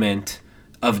element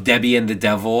of Debbie and the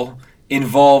Devil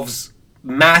involves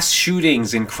mass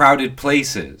shootings in crowded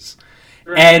places,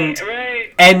 and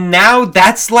now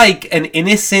that's an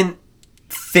innocent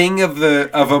thing of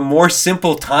a more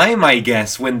simple time, I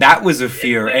guess, when that was a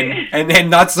fear, and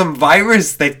not some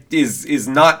virus that is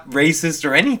not racist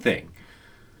or anything.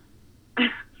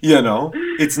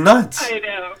 It's nuts. I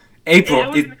know. April, I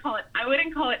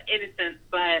wouldn't call it innocent,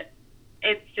 but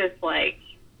it's just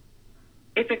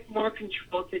it's a more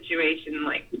controlled situation.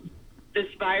 This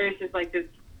virus is this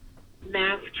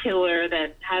mass killer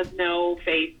that has no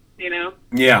face,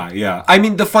 Yeah. I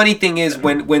mean, the funny thing is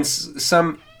when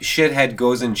some shithead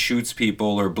goes and shoots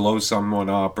people or blows someone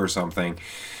up or something,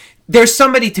 there's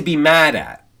somebody to be mad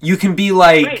at. You can be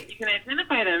right, you can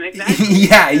identify them, exactly.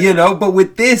 Yeah, but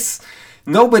with this,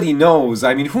 nobody knows.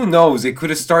 I mean, who knows? It could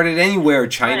have started anywhere,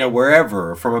 China,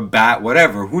 wherever, from a bat,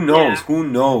 whatever. Who knows? Yeah. Who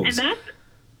knows? And that's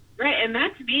right. And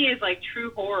that to me is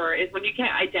true horror, is when you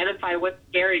can't identify what's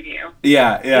scaring you.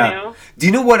 Yeah. Do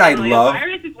you know what I love? The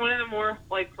virus is one of the more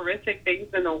horrific things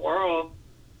in the world.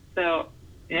 So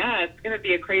yeah, it's gonna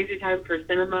be a crazy time for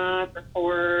cinema, for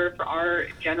horror, for art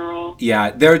in general.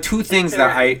 Yeah, there are two things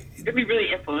that it's gonna be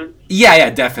really influenced. Yeah,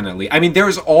 definitely. I mean,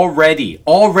 there's already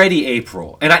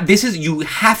April, and you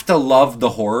have to love the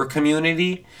horror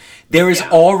community. There is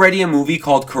already a movie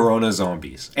called Corona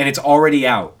Zombies, and it's already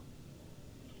out.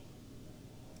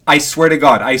 I swear to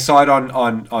God, I saw it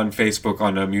on Facebook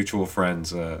on a mutual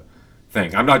friend's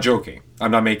thing. I'm not joking.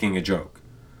 I'm not making a joke.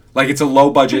 It's a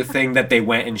low budget thing that they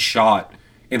went and shot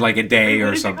in a day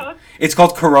or something. It's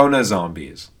called Corona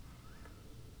Zombies.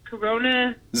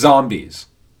 Corona Zombies.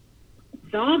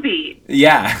 Zombie.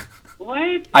 Yeah.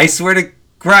 What? I swear to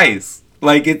Christ.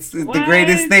 It's the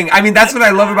greatest thing. I mean, that's what I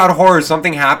love about horror.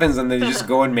 Something happens and they just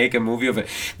go and make a movie of it.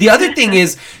 The other thing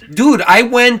is, dude, I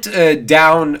went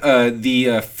down the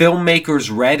filmmakers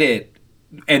Reddit,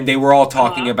 and they were all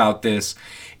talking about this.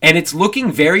 And it's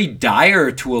looking very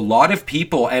dire to a lot of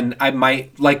people, and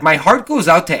my heart goes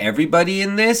out to everybody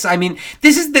in this. I mean,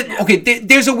 this is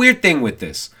there's a weird thing with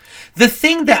this. The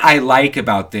thing that I like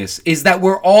about this is that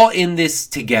we're all in this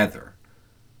together.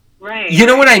 Right. You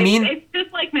know what I mean? It's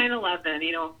just like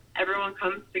 9/11. Everyone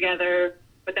comes together,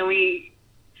 but then we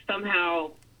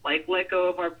somehow let go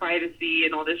of our privacy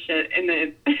and all this shit, and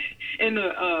then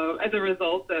as a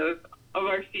result of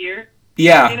our fear.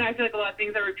 Yeah. I feel a lot of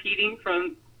things are repeating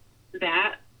from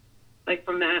that,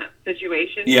 from that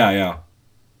situation. Yeah.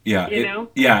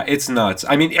 It's nuts.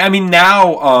 I mean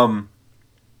now,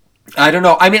 I don't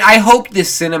know. I mean, I hope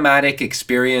this cinematic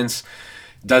experience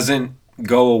doesn't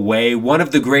go away. One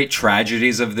of the great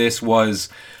tragedies of this was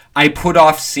I put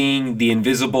off seeing The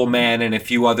Invisible Man and a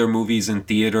few other movies in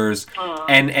theaters,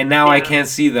 and now I can't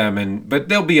see them. But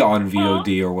they'll be on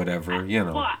VOD or whatever.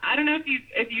 Well, I don't know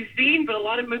if you've seen, but a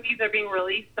lot of movies are being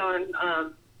released on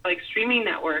streaming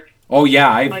networks. Oh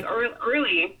yeah,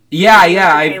 early. Yeah,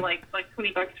 I pay like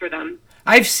 $20 for them.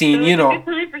 I've seen, so it's a good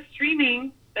time for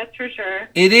streaming. That's for sure.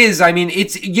 It is. I mean,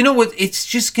 it's what it's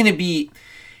just gonna be.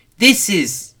 This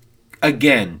is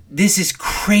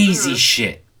crazy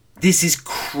shit. This is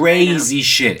crazy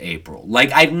shit, April.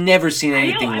 I've never seen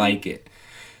anything like it.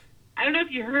 I don't know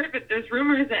if you heard, but there's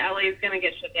rumors that LA is gonna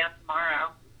get shut down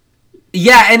tomorrow.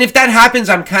 Yeah, and if that happens,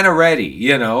 I'm kind of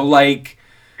ready.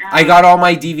 I got all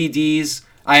my DVDs.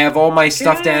 I have all my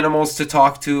stuffed animals to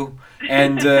talk to,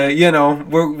 and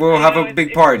we'll have a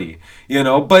big party.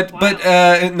 But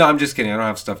no, I'm just kidding. I don't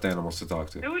have stuffed animals to talk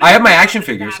to. I have my action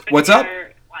figures. What's up?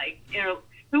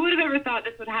 Who would have ever thought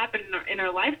this would happen in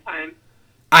our lifetime?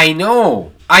 I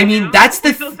know. I mean, that's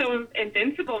we feel so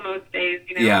invincible most days,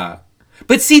 Yeah.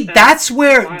 But see, so, that's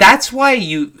why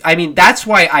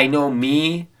I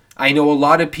know I know a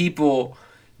lot of people,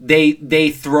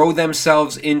 they throw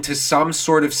themselves into some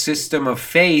sort of system of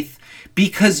faith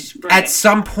because at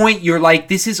some point you're like,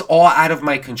 this is all out of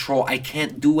my control. I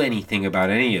can't do anything about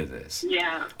any of this.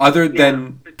 Yeah. Other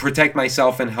than protect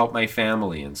myself and help my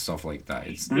family and stuff like that.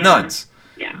 It's nuts.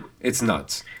 Yeah. It's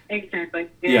nuts. Exactly.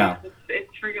 Yeah.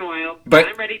 It's freaking wild. But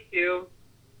I'm ready to.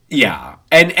 Yeah.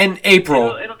 And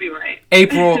April. It'll be right.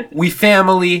 April, we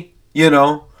family,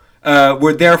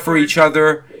 we're there for each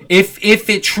other. If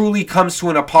it truly comes to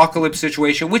an apocalypse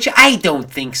situation, which I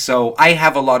don't think so, I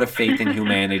have a lot of faith in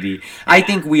humanity. I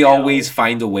think we always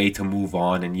find a way to move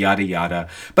on and yada yada.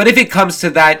 But if it comes to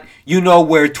that,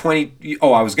 where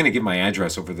I was going to give my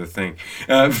address over the thing.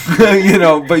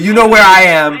 But you know where I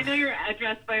am. I know your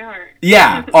address by heart.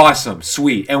 Yeah, awesome,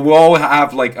 sweet. And we'll all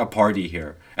have like a party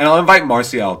here. And I'll invite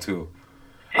Marcial too.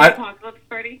 An apocalypse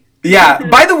party? Yeah.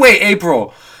 By the way,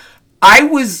 April, I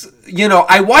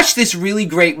watched this really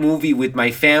great movie with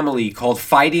my family called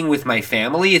Fighting with My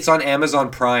Family. It's on Amazon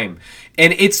Prime.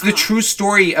 And it's the true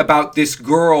story about this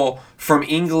girl from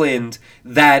England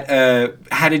that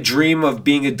had a dream of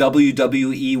being a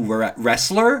WWE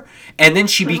wrestler. And then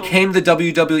she became the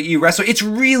WWE wrestler. It's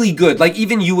really good. Like,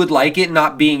 even you would like it,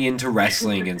 not being into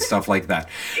wrestling and stuff like that.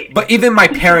 But even my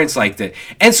parents liked it.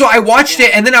 And so I watched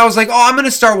it, and then I was like, I'm going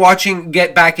to start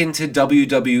get back into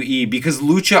WWE, because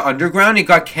Lucha Underground, it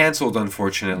got canceled,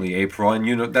 unfortunately, April.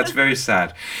 And, that's very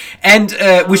sad. And,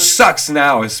 which sucks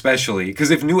now, especially,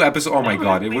 because if new episode, oh my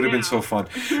God, it would have been so fun.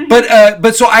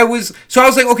 But so I was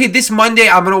like, okay, this Monday,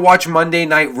 I'm going to watch Monday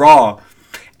Night Raw.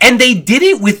 And they did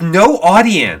it with no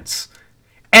audience.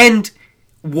 And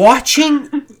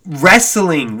watching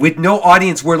wrestling with no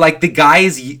audience where, like, the guy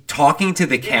is talking to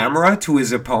the camera to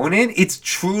his opponent, it's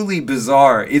truly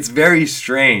bizarre. It's very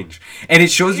strange. And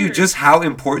it shows you just how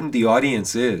important the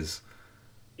audience is.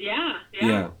 Yeah,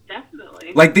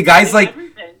 definitely. Like, the guy's like,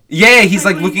 he's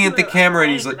like looking at the camera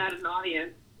and he's like, without an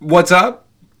audience. What's up?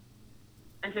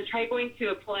 And so try going to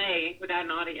a play without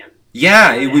an audience.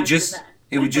 Yeah, it would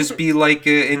just be like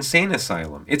an insane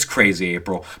asylum. It's crazy,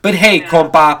 April. But hey,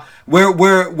 compa,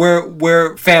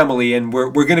 we're family and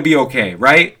we're gonna be okay,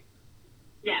 right?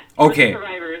 Yeah. Okay.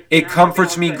 It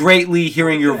comforts me greatly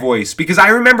hearing your voice, because I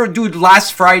remember, dude,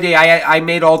 last Friday I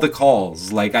made all the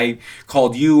calls. Like, I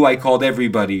called you, I called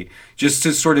everybody, just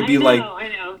to sort of be I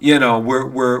know.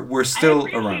 We're still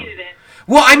around. It.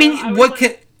 Well, I mean, what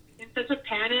can in such a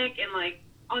panic and like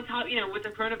on top, with the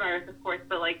coronavirus, of course,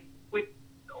 but like with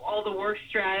all the work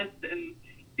stress and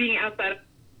being outside of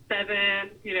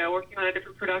 7, working on a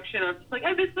different production, I'm just like,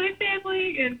 I miss my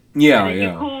family, and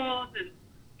getting calls, and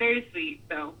very sweet.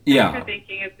 So thanks for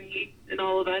thinking of me and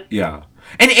all of us. Yeah.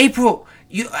 And April,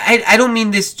 I don't mean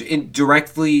this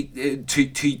directly to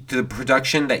the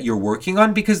production that you're working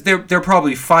on, because they're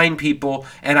probably fine people,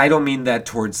 and I don't mean that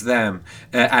towards them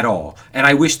at all. And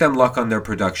I wish them luck on their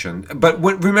production. But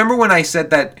remember when I said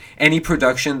that any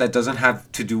production that doesn't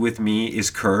have to do with me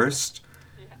is cursed?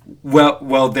 Yeah.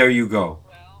 Well, there you go.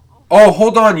 Oh,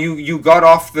 hold on. You got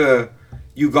off the.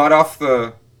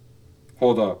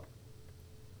 Hold up.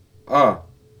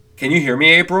 Can you hear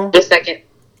me, April? Just a second.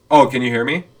 Oh, can you hear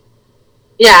me?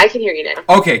 Yeah, I can hear you now.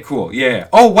 Okay, cool. Yeah.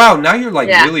 Oh, wow. Now you're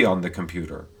really on the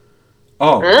computer.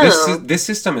 Oh. This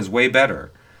system is way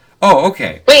better. Oh,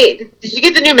 okay. Wait, did you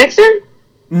get the new mixer?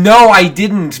 No, I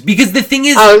didn't. Because the thing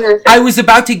is, I was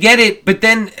about to get it, but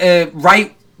then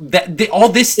all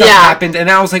this stuff happened, and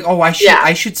I was like,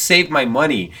 I should save my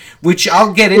money, which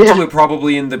I'll get into it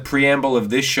probably in the preamble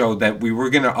of this show, that we were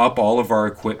going to up all of our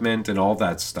equipment and all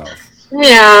that stuff.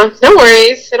 Yeah, no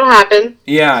worries. It'll happen.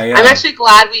 Yeah. I'm actually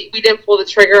glad we didn't pull the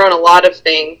trigger on a lot of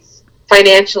things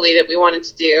financially that we wanted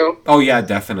to do. Oh, yeah,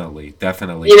 definitely. You know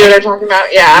what I'm talking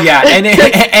about? Yeah. Yeah,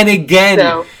 and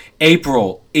again,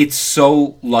 April, it's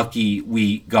so lucky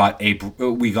we got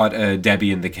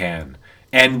Debbie in the can.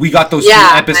 And we got those 2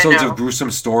 episodes of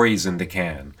Gruesome Stories in the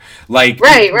can. Like,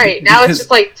 right. Now it's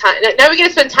just like time. Now we get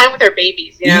to spend time with our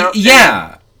babies,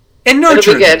 Yeah. And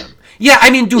nurture them. Yeah,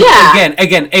 I mean, dude,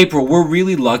 again, April, we're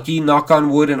really lucky, knock on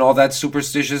wood, and all that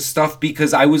superstitious stuff,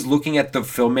 because I was looking at the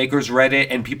filmmakers Reddit,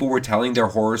 and people were telling their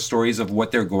horror stories of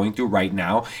what they're going through right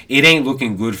now. It ain't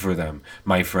looking good for them,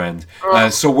 my friend.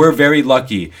 So we're very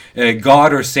lucky.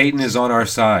 God or Satan is on our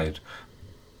side.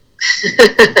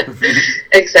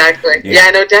 Exactly.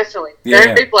 Yeah, no, definitely.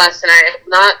 Very blessed, and I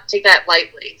will not take that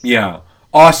lightly. Yeah.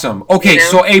 Awesome. Okay,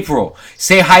 so April,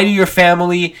 say hi to your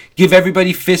family, give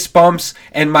everybody fist bumps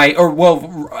and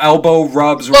elbow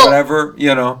rubs or whatever,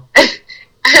 you know.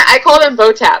 I call them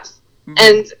bow taps.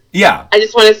 And yeah, I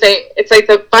just want to say it's like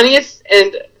the funniest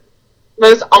and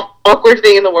most awkward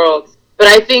thing in the world. But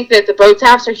I think that the bow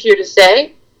taps are here to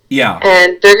stay. Yeah.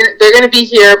 And they're going to be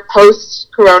here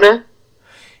post-corona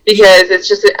because it's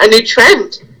just a new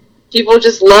trend. People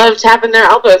just love tapping their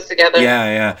elbows together.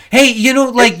 Yeah. Hey, you know,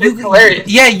 like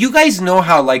you guys know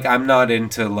how like I'm not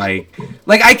into like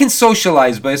I can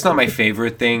socialize, but it's not my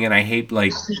favorite thing, and I hate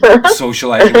like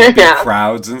socializing with big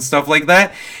crowds and stuff like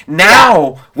that.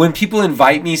 Now, when people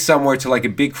invite me somewhere to like a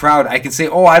big crowd, I can say,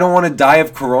 "Oh, I don't want to die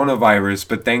of coronavirus,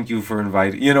 but thank you for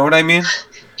inviting." You know what I mean?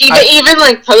 Even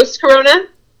like post-corona.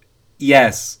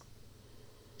 Yes.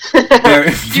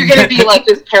 You're gonna be like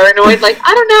this paranoid, like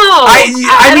I don't know.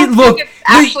 I mean, look, it's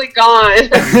actually gone.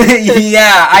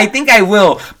 Yeah, I think I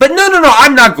will, but no,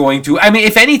 I'm not going to. I mean,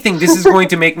 if anything, this is going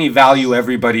to make me value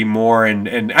everybody more,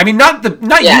 and I mean, not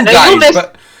you guys,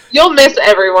 but you'll miss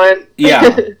everyone.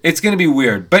 Yeah, it's gonna be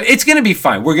weird, but it's gonna be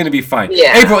fine. We're gonna be fine.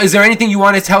 Yeah. April, is there anything you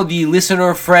want to tell the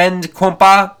listener friend,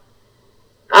 compa?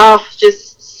 Oh,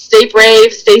 just stay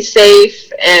brave, stay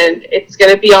safe, and it's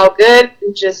gonna be all good.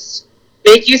 Just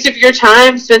make use of your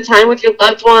time, spend time with your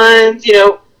loved ones, you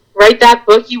know, write that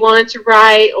book you wanted to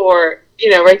write, or, you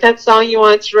know, write that song you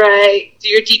wanted to write, do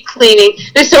your deep cleaning.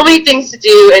 There's so many things to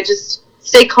do, and just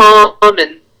stay calm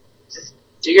and just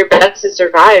do your best to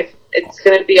survive. It's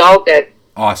going to be all good.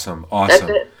 Awesome. That's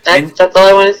it. That's all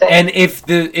I want to say. And if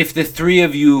the three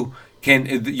of you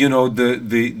can, you know,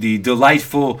 the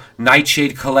delightful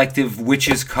Nightshade Collective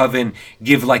Witches Coven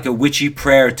give like a witchy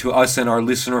prayer to us and our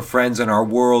listener friends and our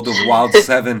world of Wild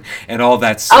 7 and all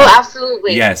that stuff. Oh,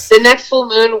 absolutely. Yes. The next full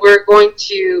moon, we're going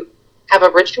to have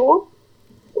a ritual,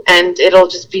 and it'll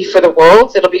just be for the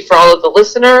world. It'll be for all of our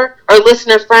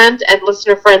listener friends and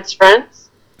listener friends' friends.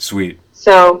 Sweet.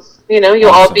 So, you know, you'll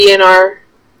all be in our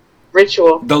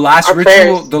ritual. The last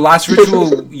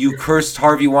ritual, you cursed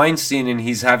Harvey Weinstein, and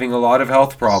he's having a lot of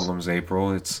health problems.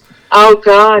 April, oh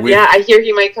God, yeah. I hear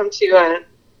he might come to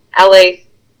L.A.,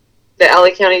 the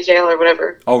L.A. County Jail or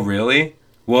whatever. Oh, really?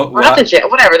 Well, not the jail,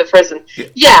 whatever, the prison.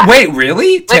 Yeah. Wait,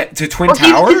 really? Like, to Twin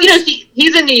Towers? You know,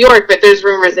 he's in New York, but there's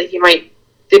rumors that they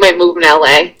might move him to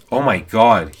L.A. Oh my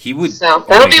God, he would. So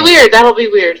that'll be weird. That'll be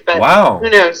weird. But wow, who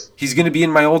knows? He's gonna be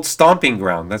in my old stomping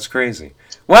ground. That's crazy.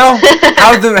 Well,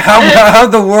 how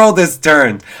the world has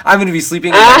turned. I'm going to be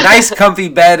sleeping in a nice comfy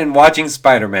bed and watching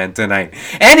Spider-Man tonight.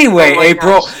 Anyway,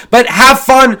 April, but have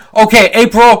fun. Okay,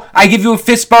 April, I give you a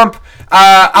fist bump.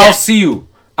 I'll see you.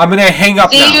 I'm going to hang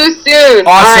up now. See you soon. Awesome.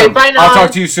 All right, bye now. I'll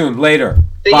talk to you soon. Later.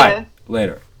 See bye. Ya.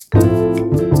 Later.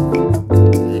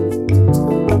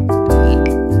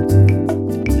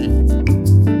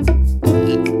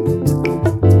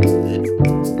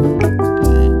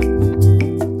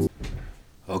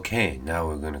 Okay, now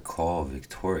we're going to call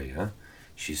Victoria.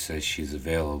 She says she's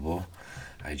available.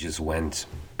 I just went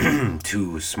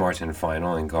to Smart and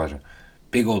Final and got a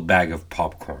big old bag of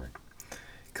popcorn.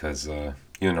 Because,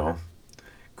 you know,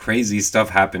 crazy stuff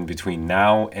happened between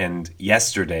now and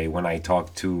yesterday when I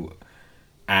talked to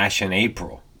Ash and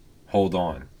April. Hold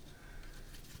on.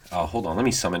 Let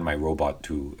me summon my robot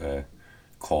to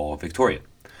call Victoria.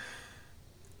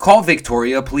 Call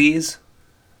Victoria, please.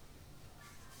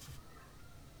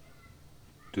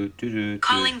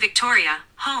 Calling Victoria,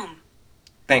 home.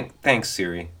 Thanks,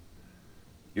 Siri.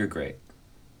 You're great.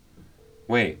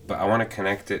 Wait, but I want to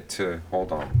connect it to...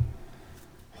 Hold on.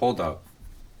 Hold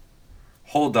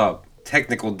up.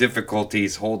 Technical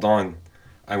difficulties. Hold on.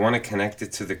 I want to connect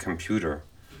it to the computer.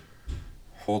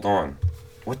 Hold on.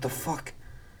 What the fuck?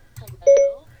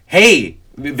 Hello? Hey,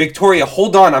 Victoria,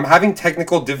 hold on. I'm having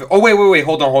technical Oh, wait.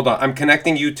 Hold on. I'm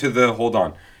connecting you to the... Hold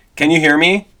on. Can you hear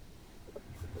me?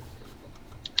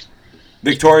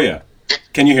 Victoria,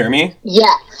 can you hear me?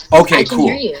 Yes. Okay, cool. I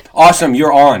can hear you. Awesome,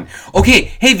 you're on.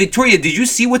 Okay, hey Victoria, did you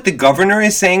see what the governor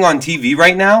is saying on TV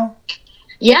right now?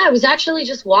 Yeah, I was actually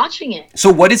just watching it.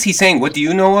 So what is he saying? What do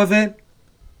you know of it?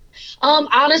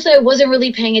 Honestly, I wasn't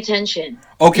really paying attention.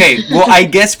 Okay, well I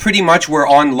guess pretty much we're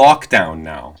on lockdown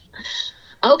now.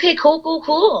 Okay,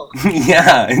 cool.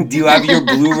 Yeah, do you have your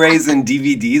Blu-rays and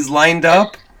DVDs lined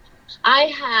up? I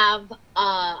have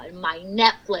my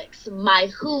Netflix, my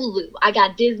Hulu, I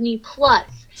got Disney Plus,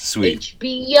 Sweet.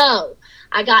 HBO,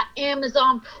 I got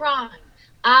Amazon Prime.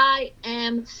 I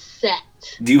am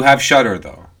set. Do you have Shudder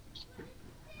though?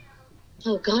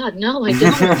 Oh God, no, I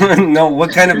don't. No,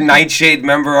 what kind of Nightshade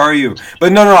member are you?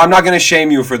 But no, I'm not going to shame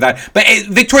you for that. But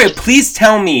Victoria, please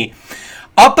tell me,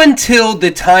 up until the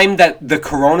time that the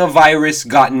coronavirus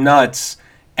got nuts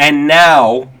and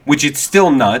now, which it's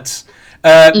still nuts.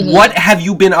 What have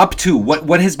you been up to?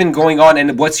 What has been going on,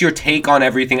 and what's your take on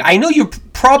everything? I know you're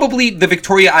probably, the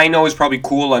Victoria I know is probably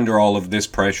cool under all of this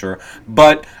pressure,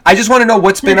 but I just want to know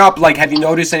what's been up. Like, have you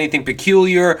noticed anything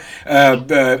peculiar?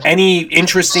 Any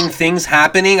interesting things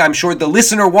happening? I'm sure the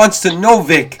listener wants to know,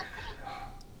 Vic.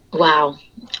 Wow.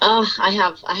 I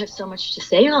have so much to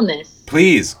say on this.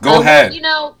 Please, go ahead.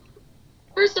 Well,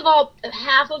 first of all,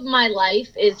 half of my life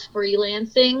is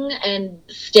freelancing and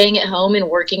staying at home and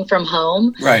working from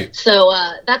home. Right. So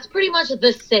that's pretty much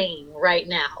the same right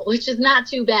now, which is not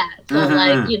too bad. So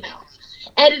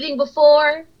editing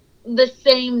before, the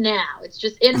same now. It's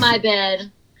just in my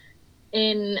bed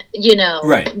in,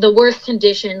 the worst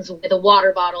conditions with a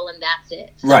water bottle, and that's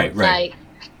it. So right. like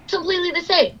completely the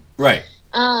same. Right.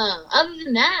 Other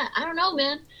than that, I don't know,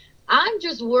 man. I'm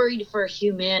just worried for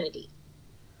humanity.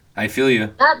 I feel you.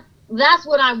 That's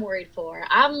what I'm worried for.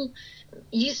 I'm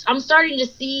starting to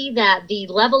see that the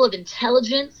level of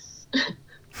intelligence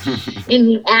in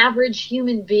the average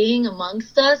human being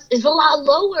amongst us is a lot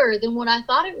lower than what I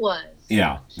thought it was.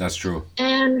 Yeah, that's true.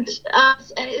 And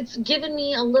it's given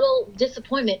me a little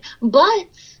disappointment, but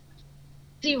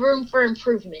see room for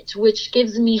improvement, which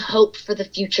gives me hope for the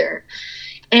future.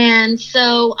 And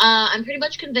so I'm pretty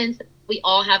much convinced that we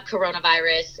all have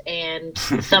coronavirus, and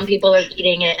some people are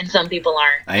beating it and some people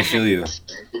aren't. I feel you. That's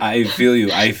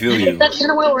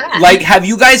kind of where we're at. Like, have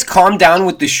you guys calmed down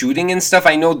with the shooting and stuff?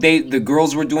 I know the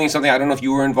girls were doing something. I don't know if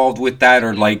you were involved with that,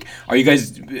 or like,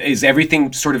 is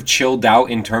everything sort of chilled out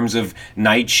in terms of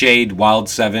Nightshade, Wild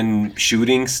 7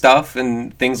 shooting stuff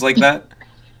and things like that?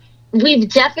 We've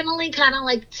definitely kind of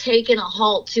like taken a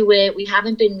halt to it. We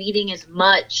haven't been meeting as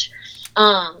much.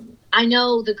 I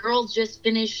know the girls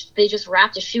they just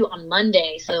wrapped a shoot on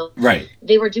Monday, so right.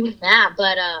 They were doing that,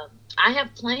 but I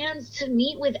have plans to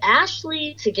meet with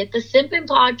Ashley to get the Simpin'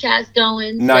 podcast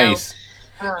going. Nice.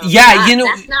 So,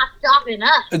 that's not stopping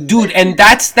us. Dude, and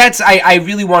that's I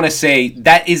really want to say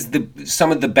that is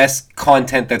some of the best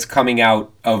content that's coming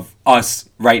out of us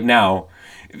right now.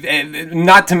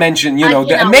 Not to mention,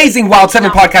 the amazing Wild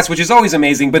 7 podcast, which is always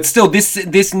amazing, but still, this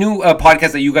new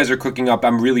podcast that you guys are cooking up,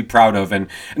 I'm really proud of, and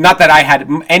not that I had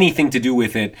anything to do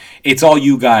with it. It's all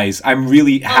you guys. I'm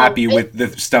really happy with the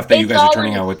stuff that you guys are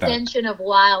turning out with that. It's all an extension of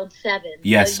Wild 7.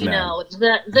 Yes, so, ma'am.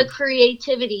 The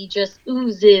creativity just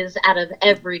oozes out of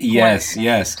every corner. Yes.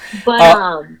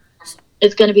 But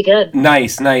it's going to be good.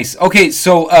 Nice. Okay,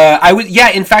 so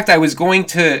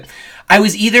I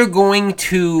was either going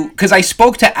to, because I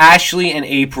spoke to Ashley and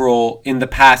April in the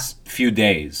past few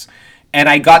days, and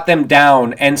I got them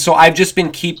down, and so I've just been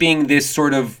keeping this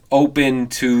sort of open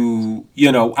to,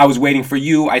 I was waiting for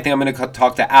you, I think I'm going to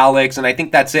talk to Alex, and I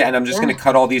think that's it, and I'm just going to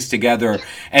cut all these together,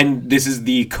 and this is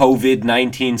the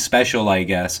COVID-19 special, I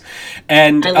guess.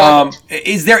 And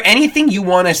is there anything you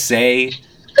want to say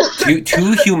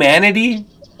to humanity?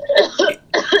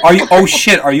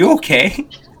 Are you okay?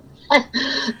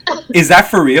 Is that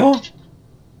for real?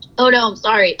 Oh no, I'm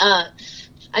sorry.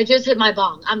 I just hit my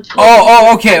bong. I'm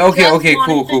totally okay.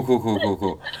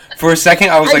 Cool. For a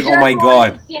second, I was like, oh my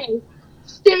god.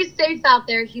 Stay safe out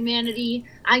there, humanity.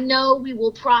 I know we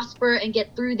will prosper and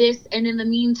get through this, and in the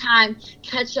meantime,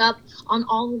 catch up on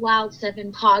all the Wild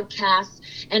 7 podcasts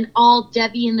and all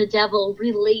Debbie and the Devil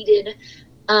related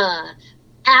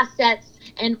assets.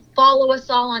 And follow us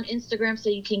all on Instagram so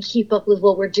you can keep up with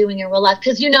what we're doing in real life.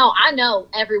 Because, I know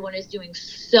everyone is doing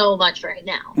so much right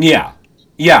now. Yeah.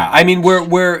 I mean,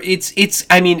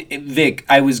 Vic,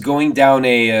 I was going down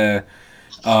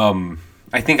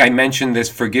I think I mentioned this,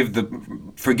 forgive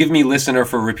me, listener,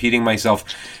 for repeating myself,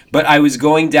 but I was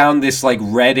going down this like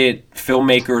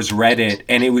filmmakers Reddit,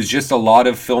 and it was just a lot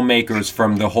of filmmakers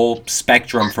from the whole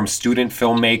spectrum, from student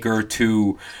filmmaker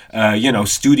to,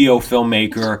 studio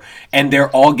filmmaker, and they're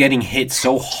all getting hit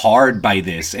so hard by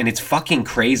this, and it's fucking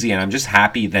crazy, and I'm just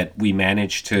happy that we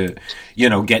managed to,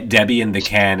 get Debbie in the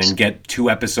can and get 2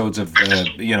 episodes of,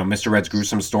 Mr. Red's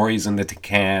Gruesome Stories in the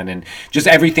can, and just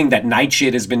everything that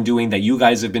Nightshade has been doing, that you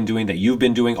guys have been doing, that you've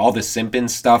been doing, all the simpin'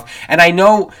 stuff. And I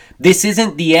know this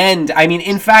isn't the end. I mean,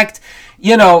 in fact,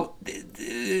 there's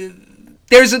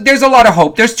a lot of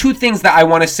hope. There's 2 things that I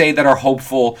want to say that are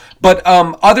hopeful. But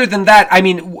other than that, I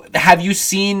mean, have you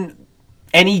seen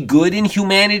any good in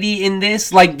humanity in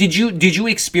this? Like, did you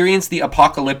experience the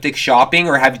apocalyptic shopping,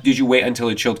 or did you wait until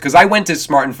it chilled? Because I went to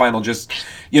Smart and Final just,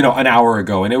 an hour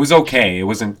ago, and it was okay. It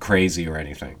wasn't crazy or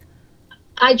anything.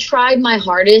 I tried my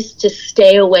hardest to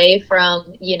stay away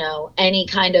from, any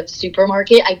kind of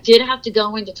supermarket. I did have to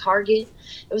go into Target.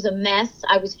 It was a mess.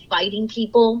 I was fighting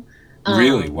people.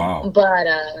 Really? Wow. But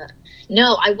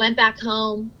no, I went back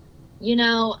home.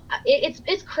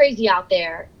 it's crazy out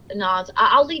there, Nas.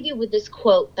 I'll leave you with this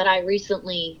quote that I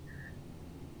recently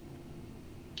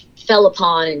fell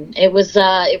upon, and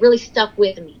it really stuck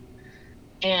with me.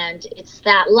 And it's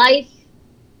that life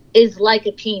is like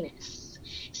a penis.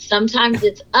 Sometimes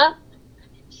it's up,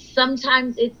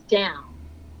 sometimes it's down,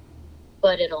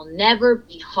 but it'll never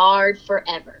be hard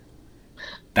forever.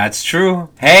 That's true.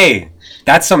 Hey,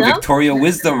 that's some Victoria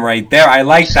wisdom right there. I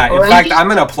like that. In fact, I'm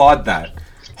going to applaud that.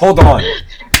 Hold on.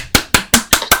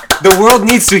 The world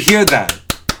needs to hear that.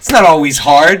 It's not always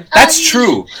hard. That's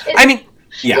true. I mean,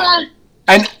 yeah.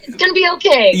 And it's going to be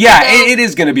okay. Yeah, it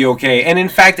is going to be okay. And in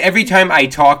fact, every time I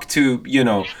talk to,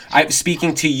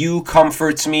 speaking to you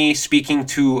comforts me. Speaking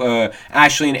to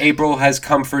Ashley and April has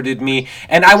comforted me.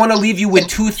 And I want to leave you with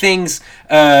two things,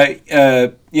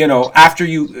 after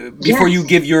you, before you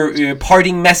give your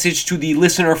parting message to the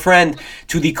listener friend,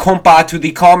 to the compa, to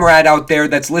the comrade out there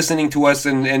that's listening to us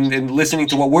and listening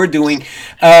to what we're doing.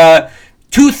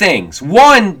 Two things.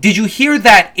 One, did you hear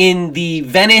that in the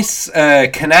Venice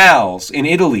canals in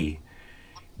Italy,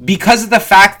 because of the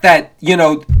fact that,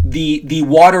 the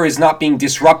water is not being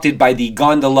disrupted by the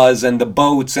gondolas and the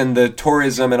boats and the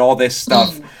tourism and all this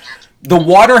stuff, the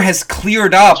water has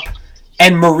cleared up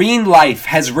and marine life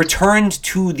has returned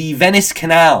to the Venice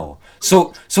Canal.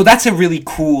 So that's a really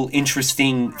cool,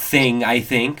 interesting thing, I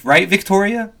think. Right,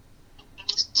 Victoria?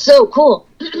 So cool.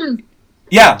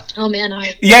 Yeah. Oh man,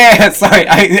 Yeah, sorry.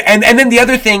 And then the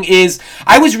other thing is,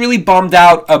 I was really bummed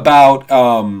out about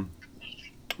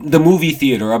the movie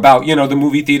theater, about the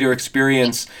movie theater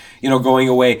experience, going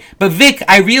away. But Vic,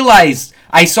 I realized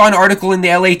I saw an article in the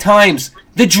LA Times.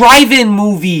 The drive-in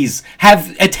movies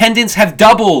attendance have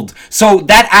doubled, so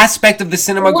that aspect of the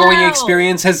cinema going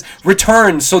experience has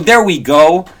returned. So there we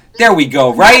go,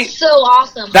 right? That's so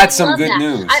awesome. That's some good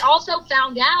news. I also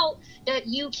found out that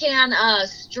you can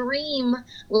stream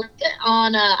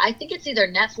on, I think it's either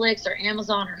Netflix or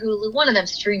Amazon or Hulu, one of them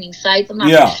streaming sites. I'm not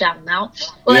going to shout them out.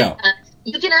 But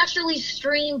you can actually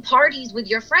stream parties with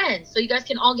your friends. So you guys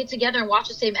can all get together and watch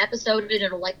the same episode, and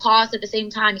it'll pause at the same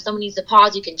time. If someone needs to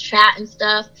pause, you can chat and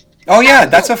stuff. Oh, yeah,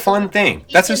 that's a fun thing.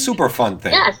 That's a super fun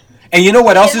thing. Yes. And you know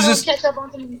what else is this? Catch up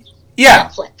on some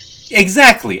Netflix.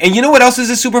 Exactly. And you know what else is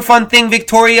a super fun thing,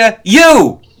 Victoria?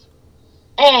 You!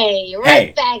 Hey,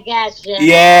 back at you.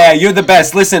 Yeah, you're the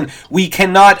best. Listen, we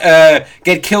cannot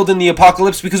get killed in the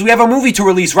apocalypse because we have a movie to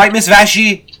release, right, Miss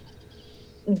Vashi?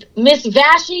 Miss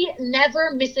Vashi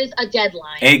never misses a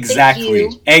deadline.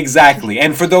 Exactly.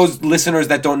 And for those listeners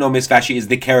that don't know, Miss Vashi is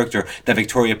the character that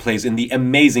Victoria plays in the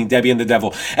amazing Debbie and the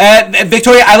Devil.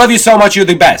 Victoria, I love you so much. You're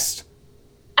the best.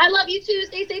 I love you too.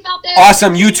 Stay safe out there.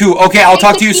 Awesome. You too. Okay, I'll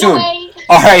talk to you soon.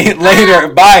 All right, later.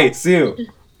 Bye. See you.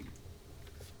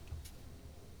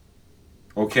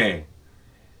 Okay,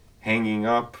 hanging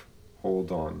up.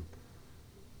 Hold on.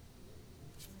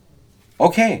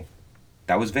 Okay,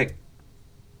 that was Vic.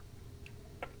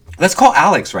 Let's call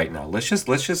Alex right now. Let's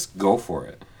just go for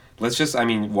it.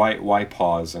 Why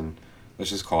pause, and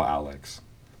let's just call Alex.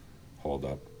 Hold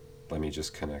up. Let me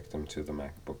just connect him to the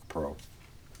MacBook Pro.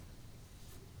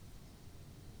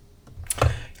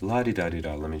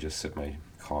 La-di-da-di-da. Let me just sip my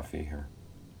coffee here.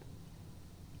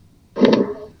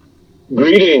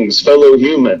 Greetings, fellow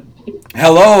human.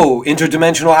 Hello,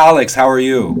 Interdimensional Alex. How are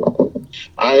you?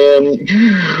 I am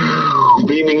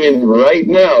beaming in right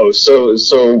now. So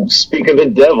speak of the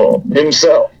devil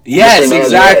himself. Yes,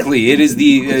 exactly. It is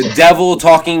the devil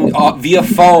talking via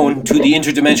phone to the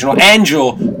interdimensional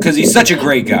angel because he's such a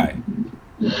great guy.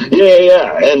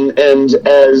 Yeah. And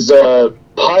as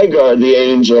Pygar the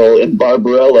angel in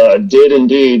Barbarella did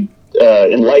indeed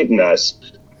enlighten us,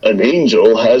 an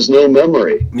angel has no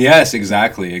memory. Yes,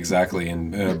 exactly.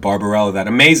 And Barbarella, that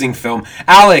amazing film.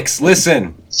 Alex,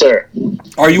 listen. Sir.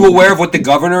 Are you aware of what the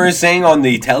governor is saying on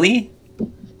the telly?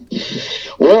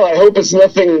 Well, I hope it's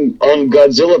nothing on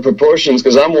Godzilla proportions,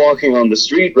 because I'm walking on the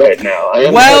street right now. I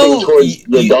am heading towards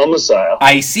the domicile.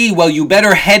 I see. Well, you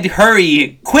better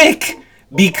hurry quick,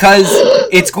 because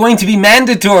it's going to be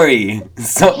mandatory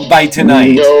by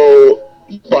tonight. No.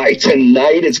 By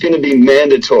tonight, it's going to be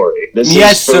mandatory. This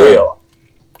is for real.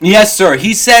 Yes, sir.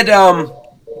 He said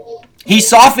he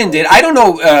softened it. I don't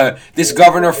know this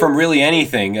governor from really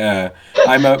anything.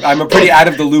 I'm a pretty out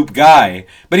of the loop guy,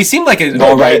 but he seemed like an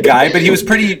all right guy. But he was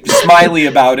pretty smiley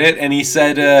about it, and he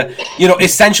said,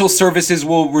 essential services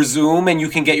will resume, and you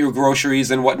can get your groceries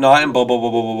and whatnot, and blah blah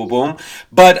blah blah blah boom.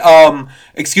 But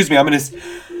excuse me, I'm gonna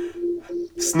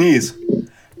sneeze.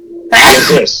 What's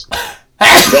this?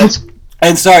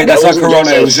 And sorry, that's not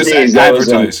Corona. It was just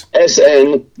advertised.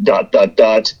 SN ...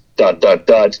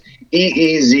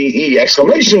 EEZE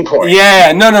exclamation point.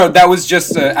 Yeah, no, that was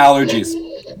just allergies.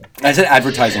 I said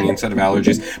advertising instead of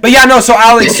allergies. But yeah, no, so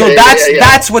Alex, so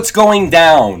that's what's going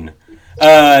down.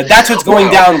 That's what's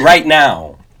going down right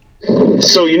now.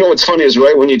 So, you know what's funny is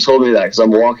right when you told me that, because I'm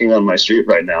walking on my street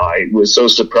right now, I was so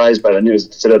surprised by the news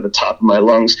that said at the top of my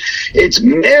lungs, it's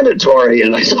mandatory.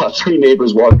 And I saw 3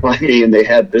 neighbors walk by me and they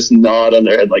had this nod on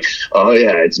their head like, oh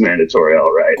yeah, it's mandatory,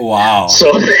 all right. Wow.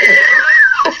 So,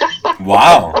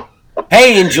 wow.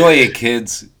 Hey, enjoy it,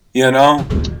 kids. You know?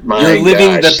 You're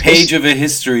living the page of a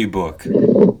history book.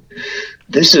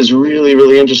 This is really,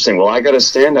 really interesting. Well, I got to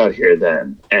stand out here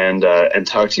then and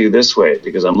talk to you this way,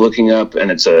 because I'm looking up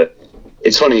and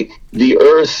it's funny. The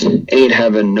Earth ain't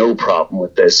having no problem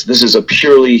with this. This is a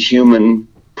purely human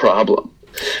problem,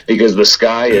 because the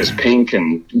sky is pink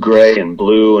and gray and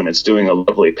blue and it's doing a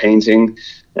lovely painting.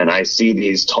 And I see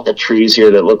these tall trees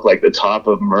here that look like the top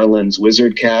of Merlin's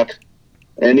wizard cap.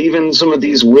 And even some of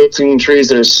these wilting trees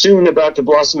that are soon about to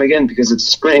blossom again because it's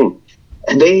spring.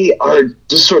 And they are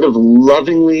just sort of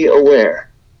lovingly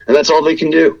aware. And that's all they can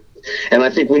do. And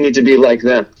I think we need to be like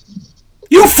them.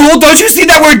 You fool, don't you see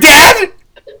that we're dead?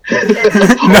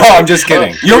 No, I'm just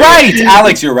kidding. You're right,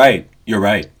 Alex, you're right. You're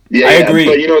right. Yeah, I agree.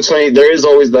 But you know what's funny? There is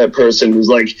always that person who's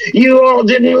like, you all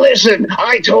didn't listen.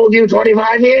 I told you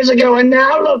 25 years ago, and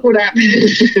now look what happened.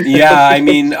 Yeah, I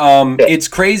mean, it's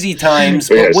crazy times,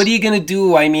 but what are you going to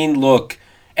do? I mean, look,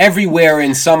 everywhere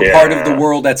in some part of the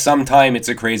world at some time, it's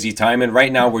a crazy time, and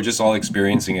right now we're just all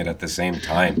experiencing it at the same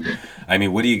time. I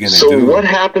mean, what are you going to do? So what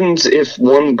happens if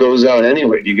one goes out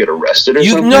anyway? Do you get arrested or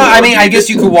something? No, I mean, I guess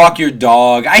you could walk your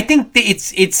dog. I think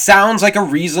it sounds like a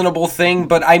reasonable thing,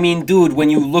 but I mean, dude, when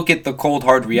you look at the cold,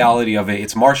 hard reality of it,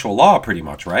 it's martial law pretty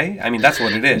much, right? I mean, that's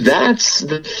what it is. That's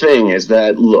the thing, is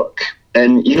that, look,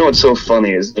 and you know what's so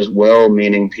funny is there's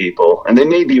well-meaning people, and they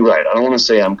may be right. I don't want to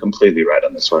say I'm completely right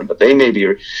on this one, but they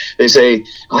say,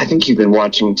 I think you've been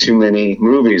watching too many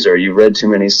movies or you've read too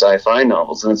many sci-fi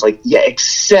novels. And it's like, yeah,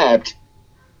 except,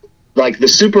 like, the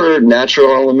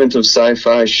supernatural element of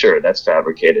sci-fi, sure, that's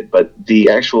fabricated. But the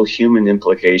actual human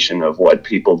implication of what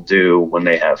people do when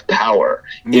they have power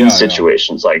in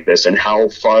situations like this and how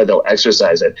far they'll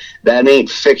exercise it, that ain't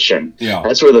fiction. Yeah.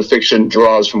 That's where the fiction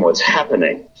draws from what's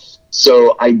happening.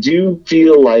 So I do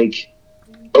feel like,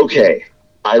 okay,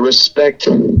 I respect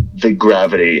the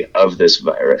gravity of this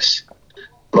virus,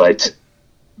 but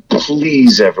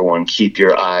please, everyone, keep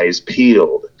your eyes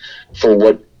peeled for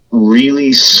what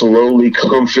really slowly,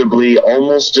 comfortably,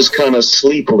 almost just kind of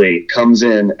sleepily comes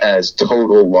in as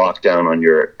total lockdown on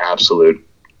your absolute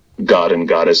God and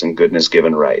Goddess and goodness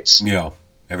given rights. Yeah.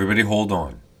 Everybody hold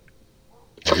on.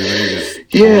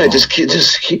 Just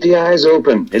keep the eyes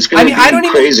open. It's going to be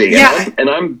crazy. And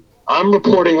I'm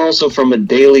reporting also from a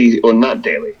daily, or not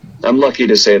daily. I'm lucky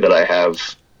to say that I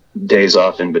have days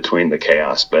off in between the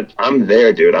chaos, but I'm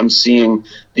there, dude. I'm seeing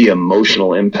the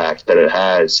emotional impact that it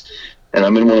has. And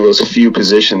I'm in one of those few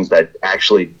positions that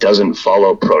actually doesn't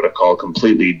follow protocol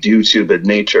completely due to the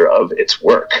nature of its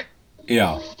work.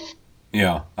 Yeah,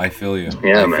 I feel you.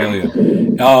 Yeah, I feel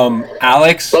you.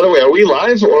 Alex? By the way, are we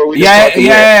live or are we just talking?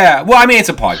 Yeah. Well, I mean, it's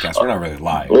a podcast. We're not really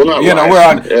live. We're not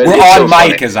live. We're on mic,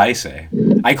 funny. As I say.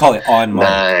 I call it on mic.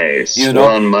 Nice. You know?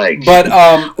 We're on mic. But,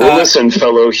 well, listen,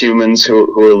 fellow humans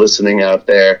who are listening out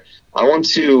there, I want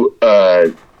to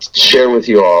share with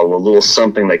you all a little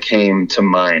something that came to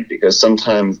mind, because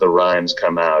sometimes the rhymes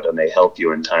come out and they help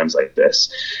you in times like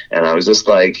this. And I was just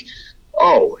like,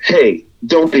 oh, hey,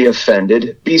 don't be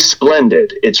offended. Be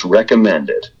splendid. It's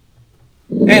recommended.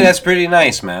 Hey, that's pretty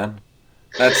nice, man.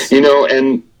 That's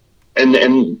and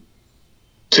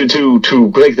to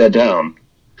break that down,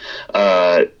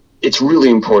 it's really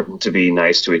important to be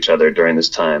nice to each other during this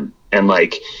time. And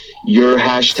like, your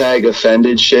hashtag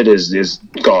offended shit is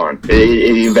gone.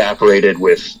 It evaporated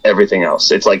with everything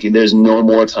else. It's like there's no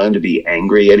more time to be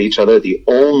angry at each other. The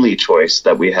only choice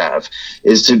that we have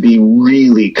is to be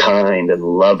really kind and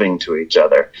loving to each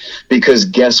other. Because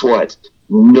guess what?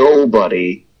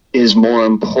 Nobody is more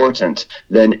important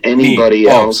than anybody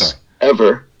else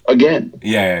ever again.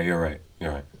 Yeah, you're right.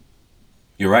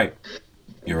 You're right.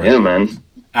 Yeah, man.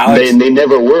 Alex? They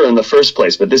never were in the first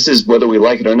place, but this is, whether we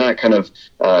like it or not, kind of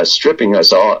stripping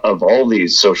us of all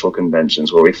these social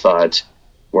conventions where we thought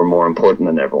were more important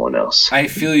than everyone else. I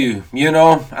feel you. You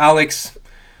know, Alex,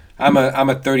 I'm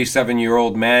a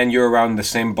 37-year-old man. You're around the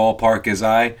same ballpark as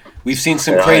I. We've seen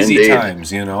some crazy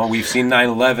times, you know. We've seen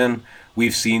 9/11.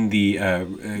 We've seen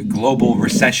the global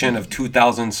recession of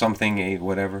 2000-something,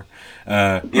 whatever.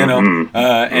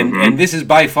 And this is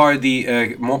by far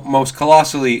the most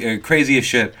colossally craziest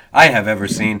shit I have ever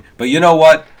seen. But you know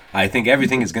what? I think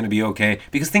everything is going to be okay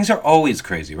because things are always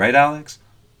crazy, right, Alex?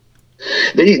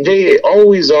 They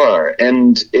always are,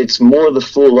 and it's more the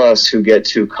fool us who get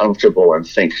too comfortable and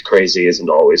think crazy isn't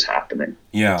always happening.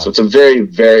 Yeah. So it's a very,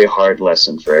 very hard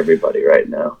lesson for everybody right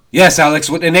now. Yes, Alex,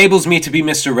 what enables me to be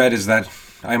Mr. Red is that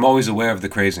I'm always aware of the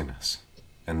craziness.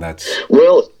 And that's...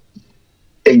 Well,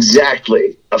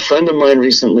 exactly. A friend of mine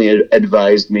recently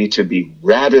advised me to be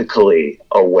radically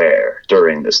aware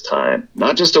during this time.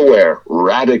 Not just aware,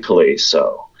 radically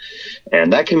so.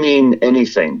 And that can mean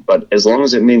anything, but as long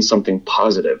as it means something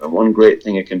positive. And one great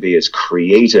thing it can be is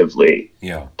creatively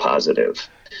positive.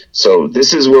 So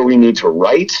this is where we need to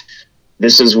write.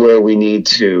 This is where we need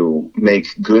to make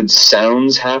good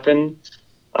sounds happen.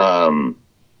 I'm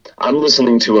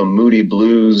listening to a Moody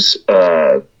Blues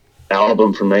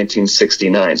album from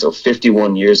 1969, so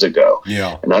 51 years ago.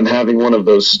 Yeah. And I'm having one of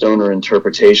those stoner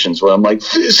interpretations where I'm like,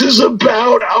 this is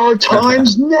about our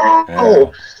times now.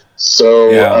 Yeah. So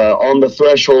On the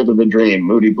Threshold of the Dream,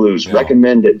 Moody Blues,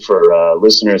 recommended for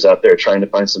listeners out there trying to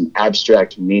find some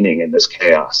abstract meaning in this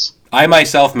chaos. I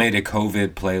myself made a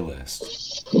COVID playlist.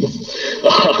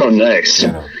 Oh, nice.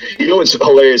 You know what's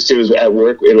hilarious too is at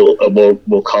work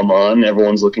will come on,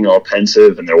 everyone's looking all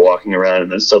pensive and they're walking around,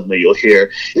 and then suddenly you'll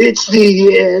hear, it's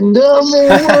the end of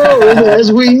the world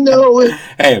as we know it.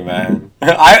 Hey man,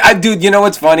 I dude, you know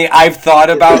what's funny? I've thought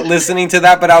about listening to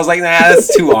that, but I was like, nah,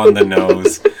 that's too on the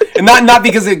nose. And not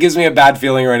because it gives me a bad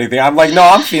feeling or anything. I'm like, no,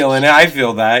 I'm feeling it. I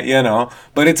feel that,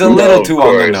 but it's a little too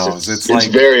on the nose. It's like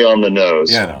very on the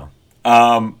nose.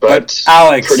 But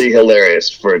Alex, pretty hilarious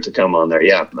for it to come on there.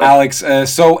 Yeah, Alex.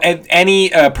 So, any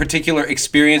particular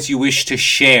experience you wish to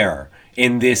share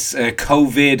in this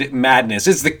COVID madness?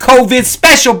 It's the COVID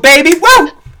special, baby. Woo!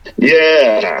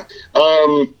 Yeah.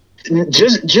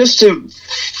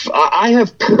 I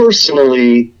have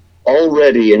personally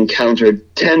already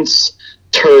encountered tense,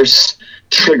 terse,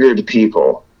 triggered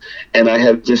people, and I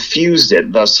have diffused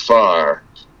it thus far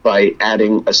by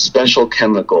adding a special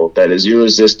chemical that is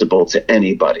irresistible to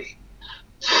anybody.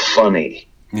 Funny.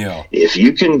 Yeah. If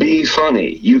you can be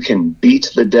funny, you can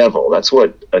beat the devil. That's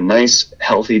what a nice,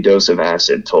 healthy dose of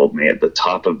acid told me at the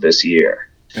top of this year.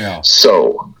 Yeah.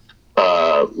 So,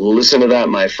 listen to that,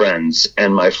 my friends,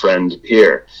 and my friend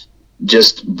here.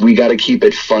 We got to keep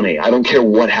it funny. I don't care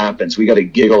what happens. We got to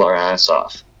giggle our ass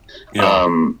off.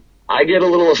 Yeah. I get a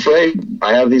little afraid.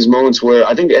 I have these moments where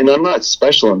I think, and I'm not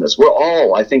special in this, we're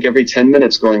all, I think, every 10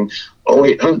 minutes going, oh,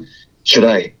 wait, should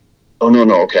I? Oh, no,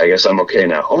 okay, I guess I'm okay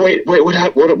now. Oh, wait,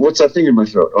 what's that thing in my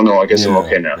throat? Oh, no, I guess I'm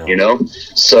okay now,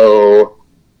 So,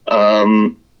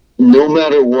 no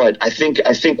matter what, I think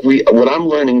what I'm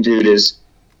learning, dude, is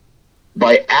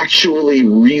by actually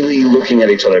really looking at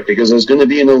each other, because there's going to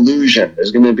be an illusion.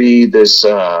 There's going to be this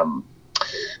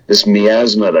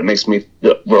miasma that makes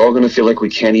we're all going to feel like we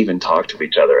can't even talk to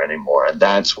each other anymore. And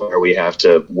that's where we have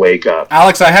to wake up.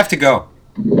 Alex, I have to go.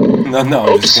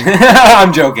 No.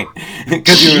 I'm joking.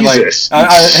 Because you were like,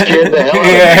 scared the hell out of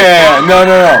me. Yeah,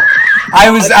 no. I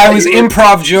was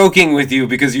improv joking with you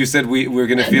because you said we're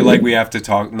going to feel like we have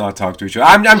to not talk to each other.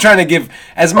 I'm trying to give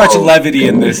as much levity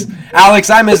in this. Alex,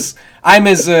 I'm as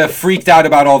freaked out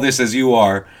about all this as you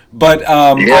are, but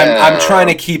I'm trying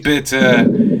to keep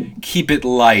it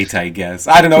light, I guess.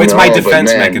 I don't know. It's my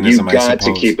defense mechanism, I suppose. You've got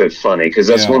to keep it funny, because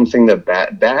that's one thing that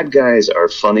bad guys are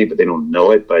funny, but they don't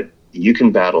know it. But you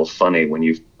can battle funny when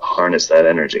you harness that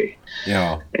energy.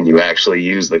 Yeah. And you actually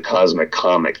use the cosmic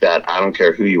comic that, I don't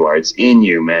care who you are, it's in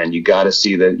you, man. You got to see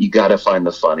you got to find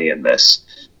the funny in this.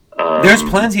 There's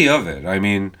plenty of it. I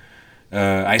mean,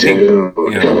 I think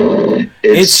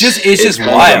it's just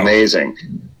wild. Amazing.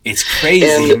 It's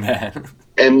crazy, man.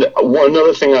 And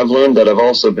another thing I've learned that I've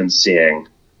also been seeing,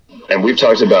 and we've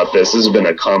talked about this has been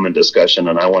a common discussion,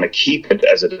 and I want to keep it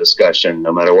as a discussion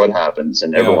no matter what happens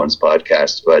in everyone's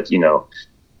podcast, but,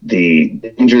 the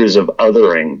dangers of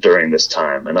othering during this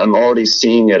time. And I'm already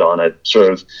seeing it on a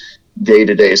sort of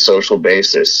day-to-day social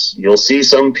basis. You'll see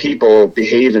some people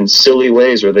behave in silly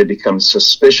ways where they become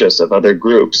suspicious of other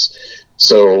groups.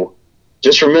 So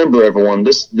just remember, everyone,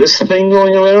 this thing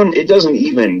going around, it doesn't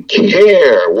even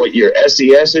care what your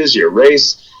SES is, your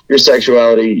race, your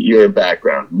sexuality, your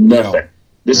background. Nothing.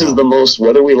 This is the most,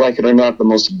 whether we like it or not, the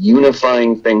most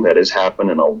unifying thing that has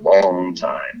happened in a long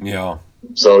time. Yeah.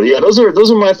 So those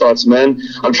are my thoughts, man.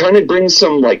 I'm trying to bring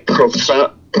some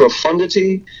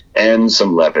profundity and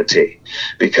some levity,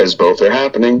 because both are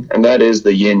happening, and that is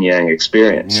the yin yang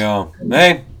experience. Yeah.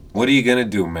 Hey, what are you gonna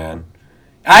do, man?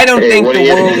 I don't think the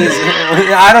world is.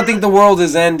 I don't think the world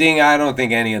is ending. I don't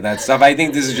think any of that stuff. I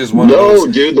think this is just one of those.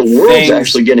 No, dude, the world's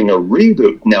actually getting a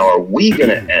reboot. Now, are we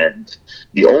gonna end?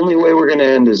 The only way we're gonna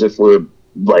end is if we're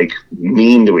like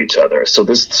mean to each other. So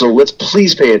let's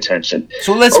please pay attention.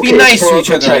 So let's be nice to each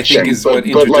other, I think is what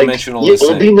Interdimensional is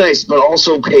saying. Well, be nice, but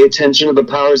also pay attention to the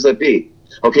powers that be.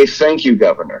 Okay, thank you,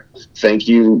 Governor. Thank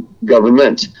you,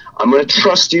 government. I'm going to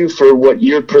trust you for what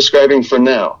you're prescribing for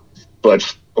now. But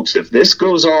folks, if this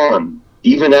goes on,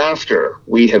 even after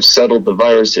we have settled the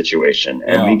virus situation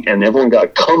and everyone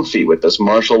got comfy with this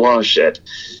martial law shit,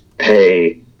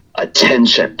 pay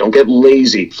attention. Don't get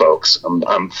lazy, folks.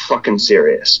 I'm fucking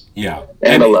serious. Yeah.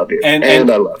 And I love you.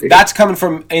 And I love you. That's coming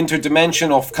from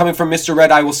Interdimensional, coming from Mr.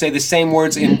 Red. I will say the same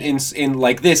words in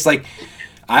like this. Like,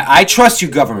 I trust you,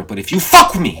 government, but if you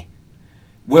fuck with me,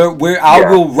 I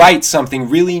will write something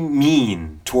really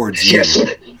mean towards you. Yes.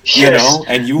 You know,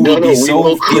 and you will be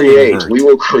so hurt. We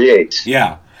will create.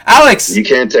 Yeah. Alex. You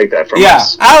can't take that from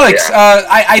us. Alex,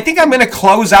 I think I'm going to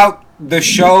close out the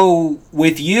show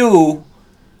with you.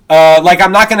 Like,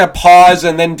 I'm not going to pause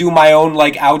and then do my own,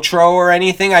 like, outro or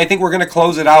anything. I think we're going to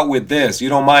close it out with this. You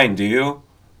don't mind, do you?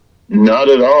 Not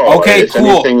at all. Okay, if cool.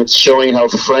 Anything, it's showing how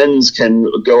friends can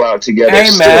go out together. Hey,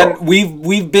 man,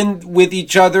 we've been with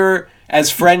each other as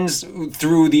friends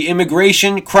through the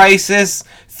immigration crisis,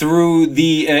 through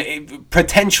the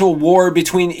potential war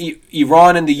between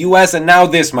Iran and the U.S., and now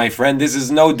this, my friend. This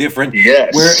is no different.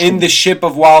 Yes. We're in the ship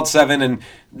of Wild 7, and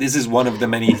this is one of the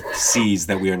many seas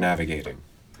that we are navigating.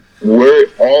 We're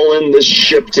all in this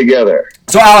ship together.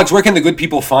 So, Alex, where can the good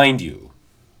people find you?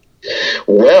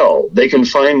 Well, they can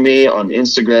find me on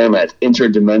Instagram at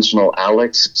Interdimensional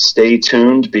Alex. Stay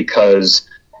tuned, because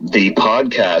the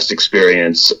podcast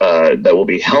experience that will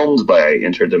be helmed by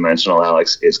Interdimensional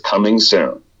Alex is coming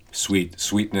soon.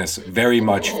 Sweetness. Very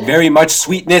much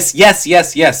sweetness.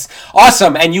 Yes.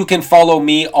 Awesome. And you can follow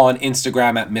me on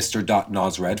Instagram at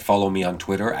Mr.Nosred. Follow me on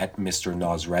Twitter at Mr.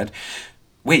 Nosred.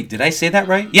 Wait, did I say that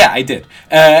right? Yeah, I did.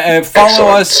 Follow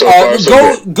us.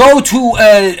 Go to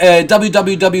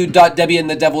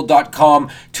www.debbieandthedevil.com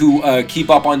to keep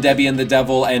up on Debbie and the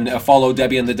Devil, and follow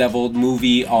Debbie and the Devil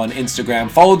movie on Instagram.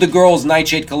 Follow the girls,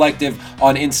 Nightshade Collective,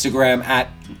 on Instagram at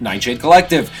Nightshade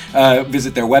Collective.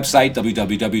 Visit their website,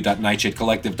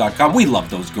 www.nightshadecollective.com. We love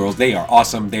those girls. They are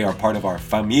awesome. They are part of our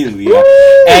familia. Woo!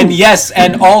 And yes,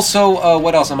 and also,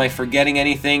 what else? Am I forgetting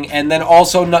anything? And then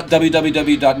also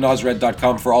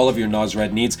www.nosred.com for all of your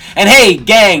Nosred needs. And hey,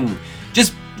 gang,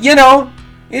 just,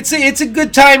 it's a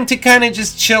good time to kind of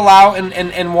just chill out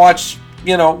and watch,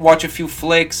 watch a few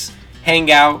flicks,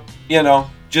 hang out,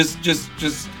 just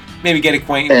maybe get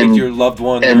acquainted with your loved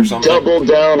one or something. And double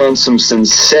down on some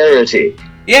sincerity.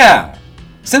 Yeah,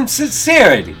 some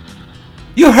sincerity.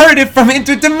 You heard it from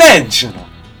Interdimensional.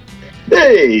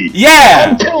 Hey! Yeah!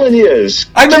 I'm telling you,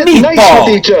 I'm a meatball. Nice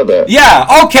with each other. Yeah,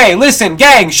 okay, listen,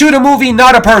 gang, shoot a movie,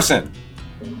 not a person.